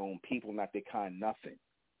 Not their own people, not their kind, nothing.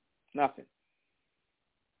 Nothing.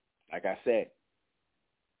 Like I said,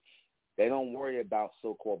 they don't worry about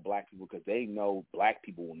so-called black people because they know black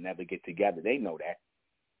people will never get together. They know that.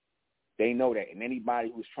 They know that. And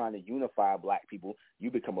anybody who's trying to unify black people,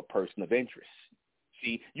 you become a person of interest.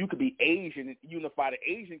 See, you could be Asian and unify the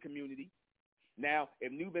Asian community. Now,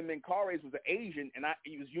 if Nuben MENKARAYZZ was an Asian and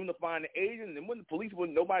he was unifying the Asian, then when the police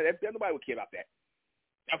wouldn't, nobody would care about that.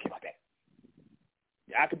 I don't care about that.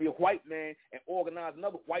 I could be a white man and organize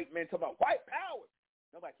another white man talking about white power.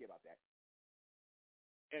 Nobody care about that.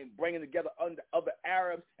 And bringing together other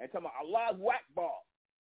Arabs and talking about Allah's Akbar.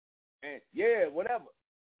 And yeah, whatever.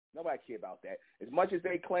 Nobody care about that. As much as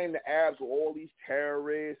they claim the Arabs were all these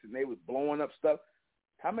terrorists and they was blowing up stuff,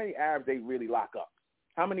 how many Arabs they really lock up?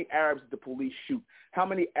 How many Arabs did the police shoot? How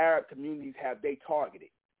many Arab communities have they targeted?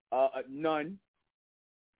 None.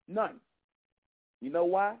 None. You know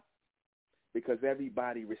why? Because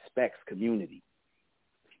everybody respects community.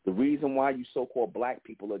 The reason why you so-called black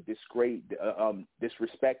people are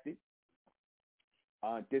disrespected,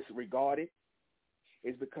 disregarded,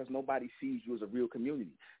 is because nobody sees you as a real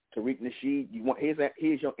community. Tariq Nasheed,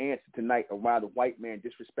 here's your answer tonight of why the white man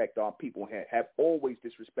disrespect our people, have always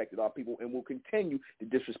disrespected our people, and will continue to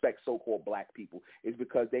disrespect so-called black people. Is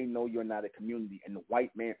because they know you're not a community, and the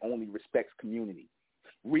white man only respects community,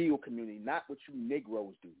 real community, not what you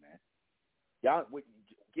Negroes do, man. Y'all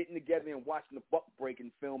getting together and watching the buck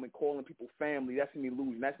breaking film and calling people family, that's an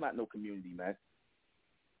illusion. That's not no community, man.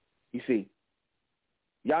 You see,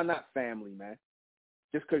 y'all not family, man.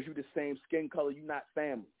 Just because you the same skin color, you not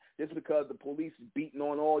family. Just because the police is beating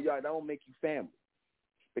on all y'all, that don't make you family.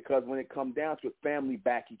 Because when it comes down to it, family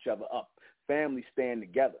back each other up. Family stand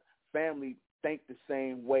together. Family think the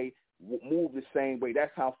same way, move the same way.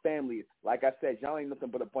 That's how family is. Like I said, y'all ain't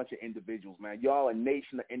nothing but a bunch of individuals, man. Y'all a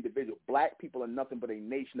nation of individuals. Black people are nothing but a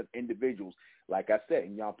nation of individuals. Like I said,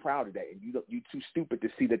 and y'all proud of that. And you too stupid to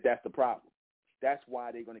see that that's the problem. That's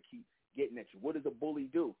why they're going to keep getting at you. What does a bully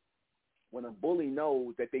do? When a bully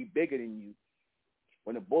knows that they bigger than you,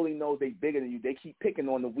 they keep picking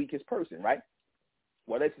on the weakest person, right?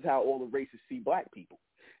 Well, this is how all the racists see black people.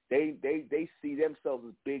 They see themselves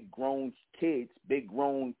as big grown kids, big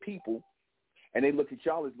grown people, and they look at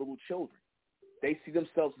y'all as little children. They see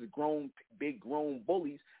themselves as big grown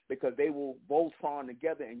bullies because they will Voltron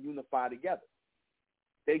together and unify together.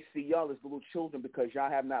 They see y'all as little children because y'all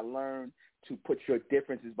have not learned to put your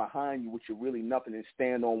differences behind you, which are really nothing, and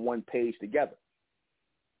stand on one page together.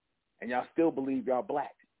 And y'all still believe y'all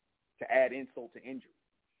black, to add insult to injury.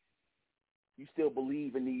 You still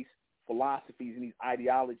believe in these philosophies and these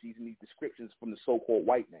ideologies and these descriptions from the so-called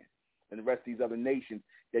white man and the rest of these other nations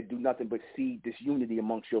that do nothing but seed disunity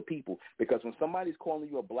amongst your people. Because when somebody's calling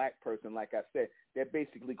you a black person, like I said, they're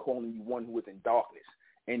basically calling you one who is in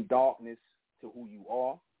darkness to who you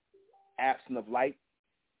are, absent of light,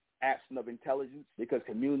 absent of intelligence, because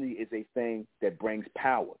community is a thing that brings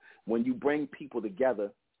power. When you bring people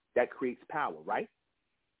together, that creates power, right?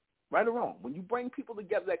 Right or wrong? When you bring people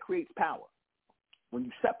together, that creates power. When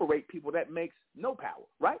you separate people, that makes no power,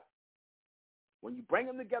 right? When you bring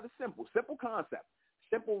them together, simple concept,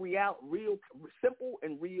 simple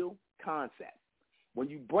and real concept. When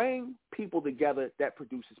you bring people together, that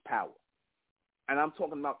produces power. And I'm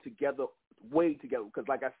talking about together, way together, because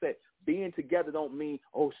like I said, being together don't mean,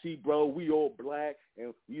 oh, see, bro, we all black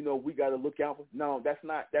and, we got to look out for. No, that's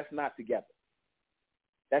not together.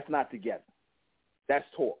 That's not together. That's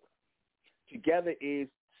talk. Together is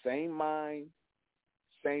same mind,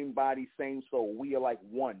 same body, same soul. We are like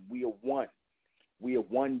one. We are one. We are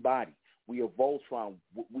one body. We are Voltron.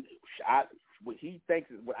 What he thinks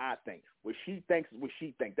is what I think. What she thinks is what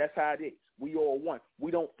she thinks. That's how it is. We all one.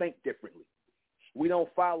 We don't think differently. We don't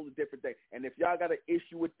follow the different things. And if y'all got an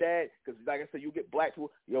issue with that, because like I said, you get black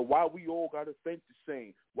people, why we all got to think the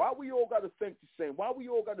same? Why we all got to think the same? Why we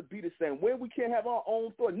all got to be the same? When we can't have our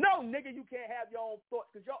own thoughts? No, nigga, you can't have your own thoughts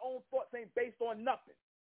because your own thoughts ain't based on nothing.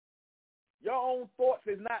 Your own thoughts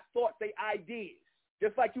is not thoughts, they ideas.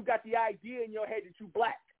 Just like you got the idea in your head that you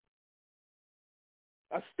black.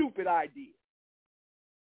 A stupid idea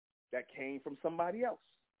that came from somebody else.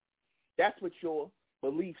 That's what your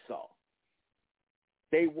beliefs are.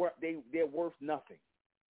 They're worth nothing.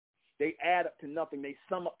 They add up to nothing. They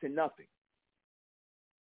sum up to nothing.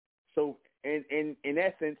 So in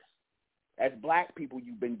essence, as black people,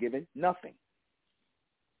 you've been given nothing.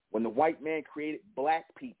 When the white man created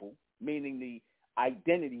black people, meaning the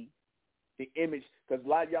identity, the image, because a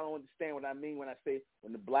lot of y'all don't understand what I mean when I say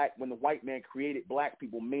when the white man created black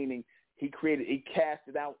people, meaning he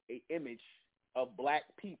casted out an image of black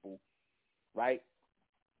people, right?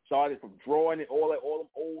 Started from drawing it, all them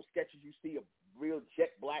old sketches you see of real jet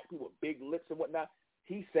black people with big lips and whatnot.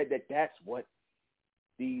 He said that that's what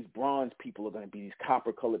these bronze people are going to be, these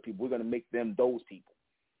copper-colored people. We're going to make them those people.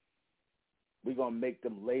 We're going to make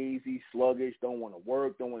them lazy, sluggish, don't want to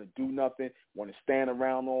work, don't want to do nothing, want to stand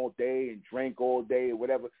around all day and drink all day or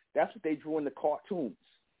whatever. That's what they drew in the cartoons.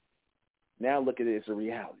 Now look at it as a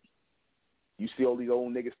reality. You see all these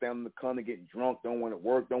old niggas standing in the corner getting drunk, don't want to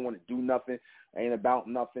work, don't want to do nothing, ain't about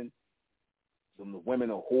nothing. Some of the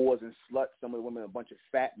women are whores and sluts. Some of the women are a bunch of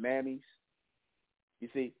fat mammies. You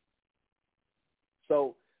see?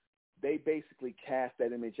 So they basically cast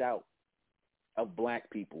that image out of black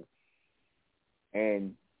people.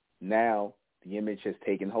 And now the image has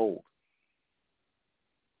taken hold.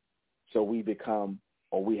 So we become,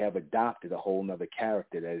 or we have adopted a whole nother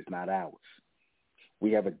character that is not ours.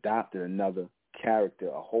 We have adopted another character,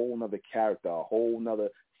 a whole nother character, a whole nother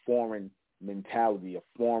foreign mentality, of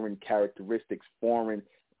foreign characteristics, foreign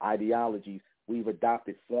ideologies. We've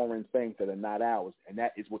adopted foreign things that are not ours, and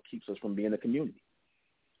that is what keeps us from being a community.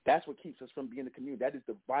 That's what keeps us from being a community. That is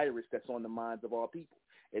the virus that's on the minds of our people.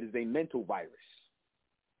 It is a mental virus.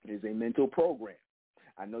 It is a mental program.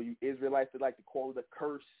 I know you Israelites that like to call it a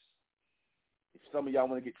curse. If some of y'all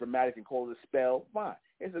want to get dramatic and call it a spell, fine.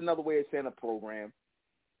 It's another way of saying a program.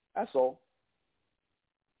 That's all.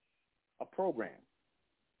 A program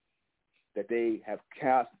that they have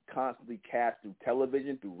constantly cast through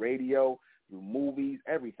television, through radio, through movies,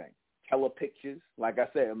 everything. Telepictures. Like I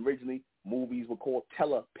said, originally movies were called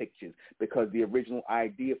telepictures because the original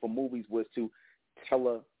idea for movies was to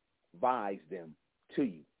televise them to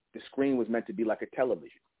you. The screen was meant to be like a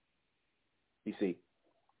television, you see.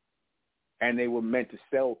 And they were meant to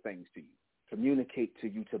sell things to you, communicate to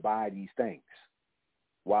you to buy these things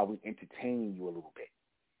while we entertain you a little bit.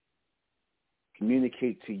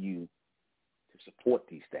 Communicate to you to support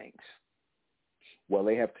these things. Well,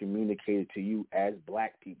 they have communicated to you as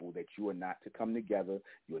black people that you are not to come together,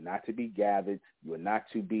 you are not to be gathered, you are not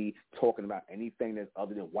to be talking about anything that's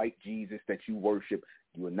other than white Jesus that you worship.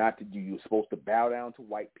 You are not to do. You're supposed to bow down to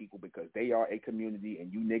white people because they are a community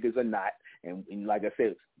and you niggas are not. And like I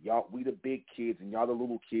said, y'all, we the big kids and y'all the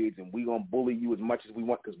little kids, and we gonna bully you as much as we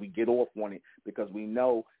want because we get off on it because we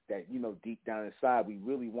know that, you know, deep down inside we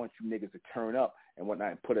really want you niggas to turn up and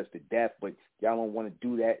whatnot and put us to death. But y'all don't want to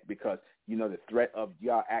do that because, you know, the threat of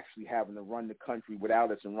y'all actually having to run the country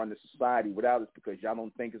without us and run the society without us because y'all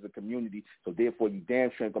don't think it's a community. So therefore, you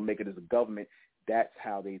damn sure ain't gonna make it as a government. That's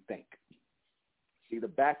how they think. See, the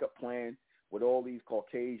backup plan with all these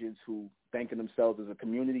Caucasians who think of themselves as a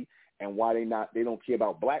community and why they don't care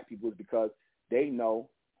about black people is because they know,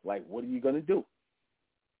 like, what are you going to do?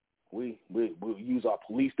 We'll use our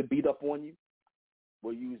police to beat up on you.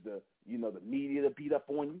 We'll use the media to beat up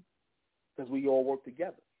on you because we all work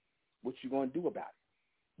together. What you going to do about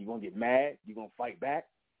it? You going to get mad? You going to fight back?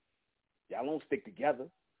 Y'all don't stick together.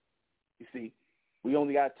 You see? We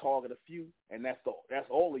only got to target a few, and that's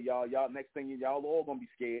all of y'all. Y'all, next thing, y'all all going to be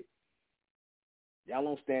scared. Y'all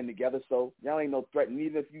don't stand together, so y'all ain't no threat. And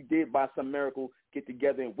even if you did, by some miracle, get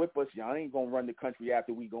together and whip us, y'all ain't going to run the country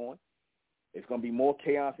after we gone. It's going to be more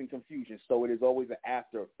chaos and confusion, so it is always an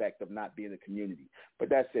after effect of not being a community. But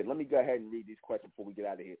that's it. Let me go ahead and read these questions before we get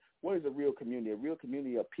out of here. What is a real community? A real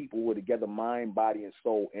community of people who are together, mind, body, and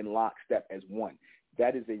soul in lockstep as one.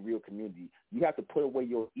 That is a real community. You have to put away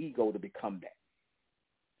your ego to become that.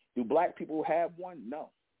 Do black people have one? No,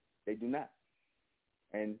 they do not.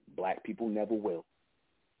 And black people never will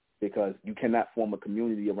because you cannot form a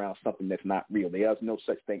community around something that's not real. There is no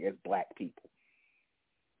such thing as black people.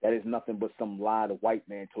 That is nothing but some lie the white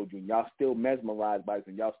man told you. And y'all still mesmerized by it.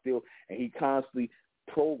 And he constantly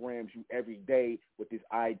programs you every day with this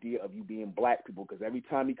idea of you being black people because every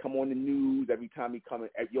time he come on the news, every time he come in,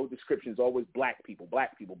 your description is always black people,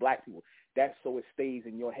 black people, black people. That's so it stays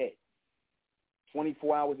in your head.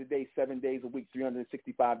 24 hours a day, 7 days a week,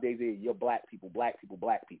 365 days a year, you're black people, black people,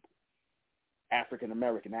 black people. African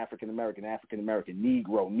American, African American, African American,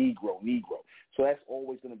 Negro, Negro, Negro. So that's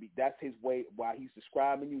always going to be, that's his way. While he's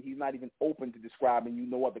describing you, he's not even open to describing you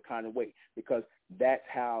no other kind of way because that's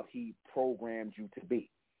how he programmed you to be.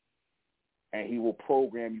 And he will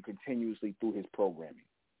program you continuously through his programming.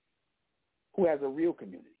 Who has a real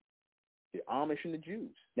community? The Amish and the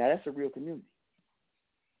Jews. Now that's a real community.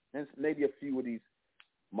 And maybe a few of these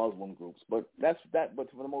Muslim groups, but that's that.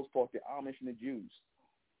 But for the most part, the Amish and the Jews.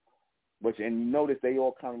 And you notice they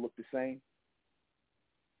all kind of look the same.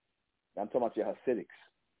 I'm talking about your Hasidics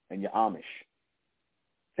and your Amish.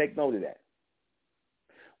 Take note of that.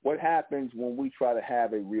 What happens when we try to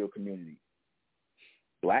have a real community?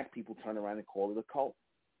 Black people turn around and call it a cult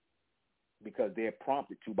because they're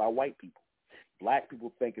prompted to by white people. Black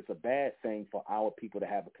people think it's a bad thing for our people to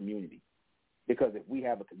have a community. Because if we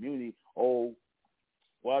have a community, oh,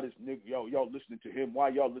 why this nigga, y'all listening to him? Why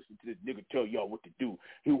y'all listening to this nigga tell y'all what to do?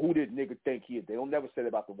 Who this nigga think he is? They don't never say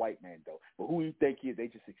about the white man, though. But who you think he is, they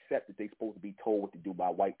just accept that they're supposed to be told what to do by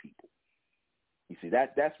white people. You see,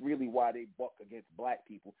 that's really why they buck against black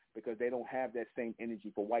people, because they don't have that same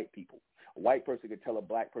energy for white people. A white person could tell a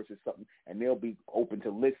black person something, and they'll be open to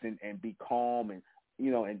listen and be calm and,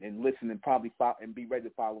 you know, and listen and probably and be ready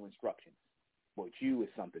to follow instructions. But you is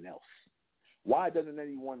something else. Why doesn't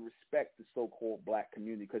anyone respect the so-called black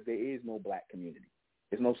community? Because there is no black community.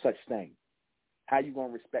 There's no such thing. How you going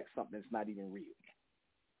to respect something that's not even real?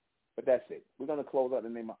 But that's it. We're going to close out the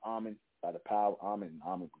name of Amen, by the power of Amen, and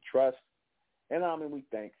Amen we trust, and Amen we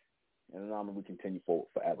thank, and in Amen we continue forward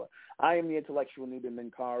forever. I am the intellectual Nuben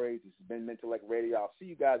MENKARAYZZ. This has been MENTELLECT Radio. I'll see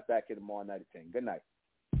you guys back here tomorrow night at 10. Good night.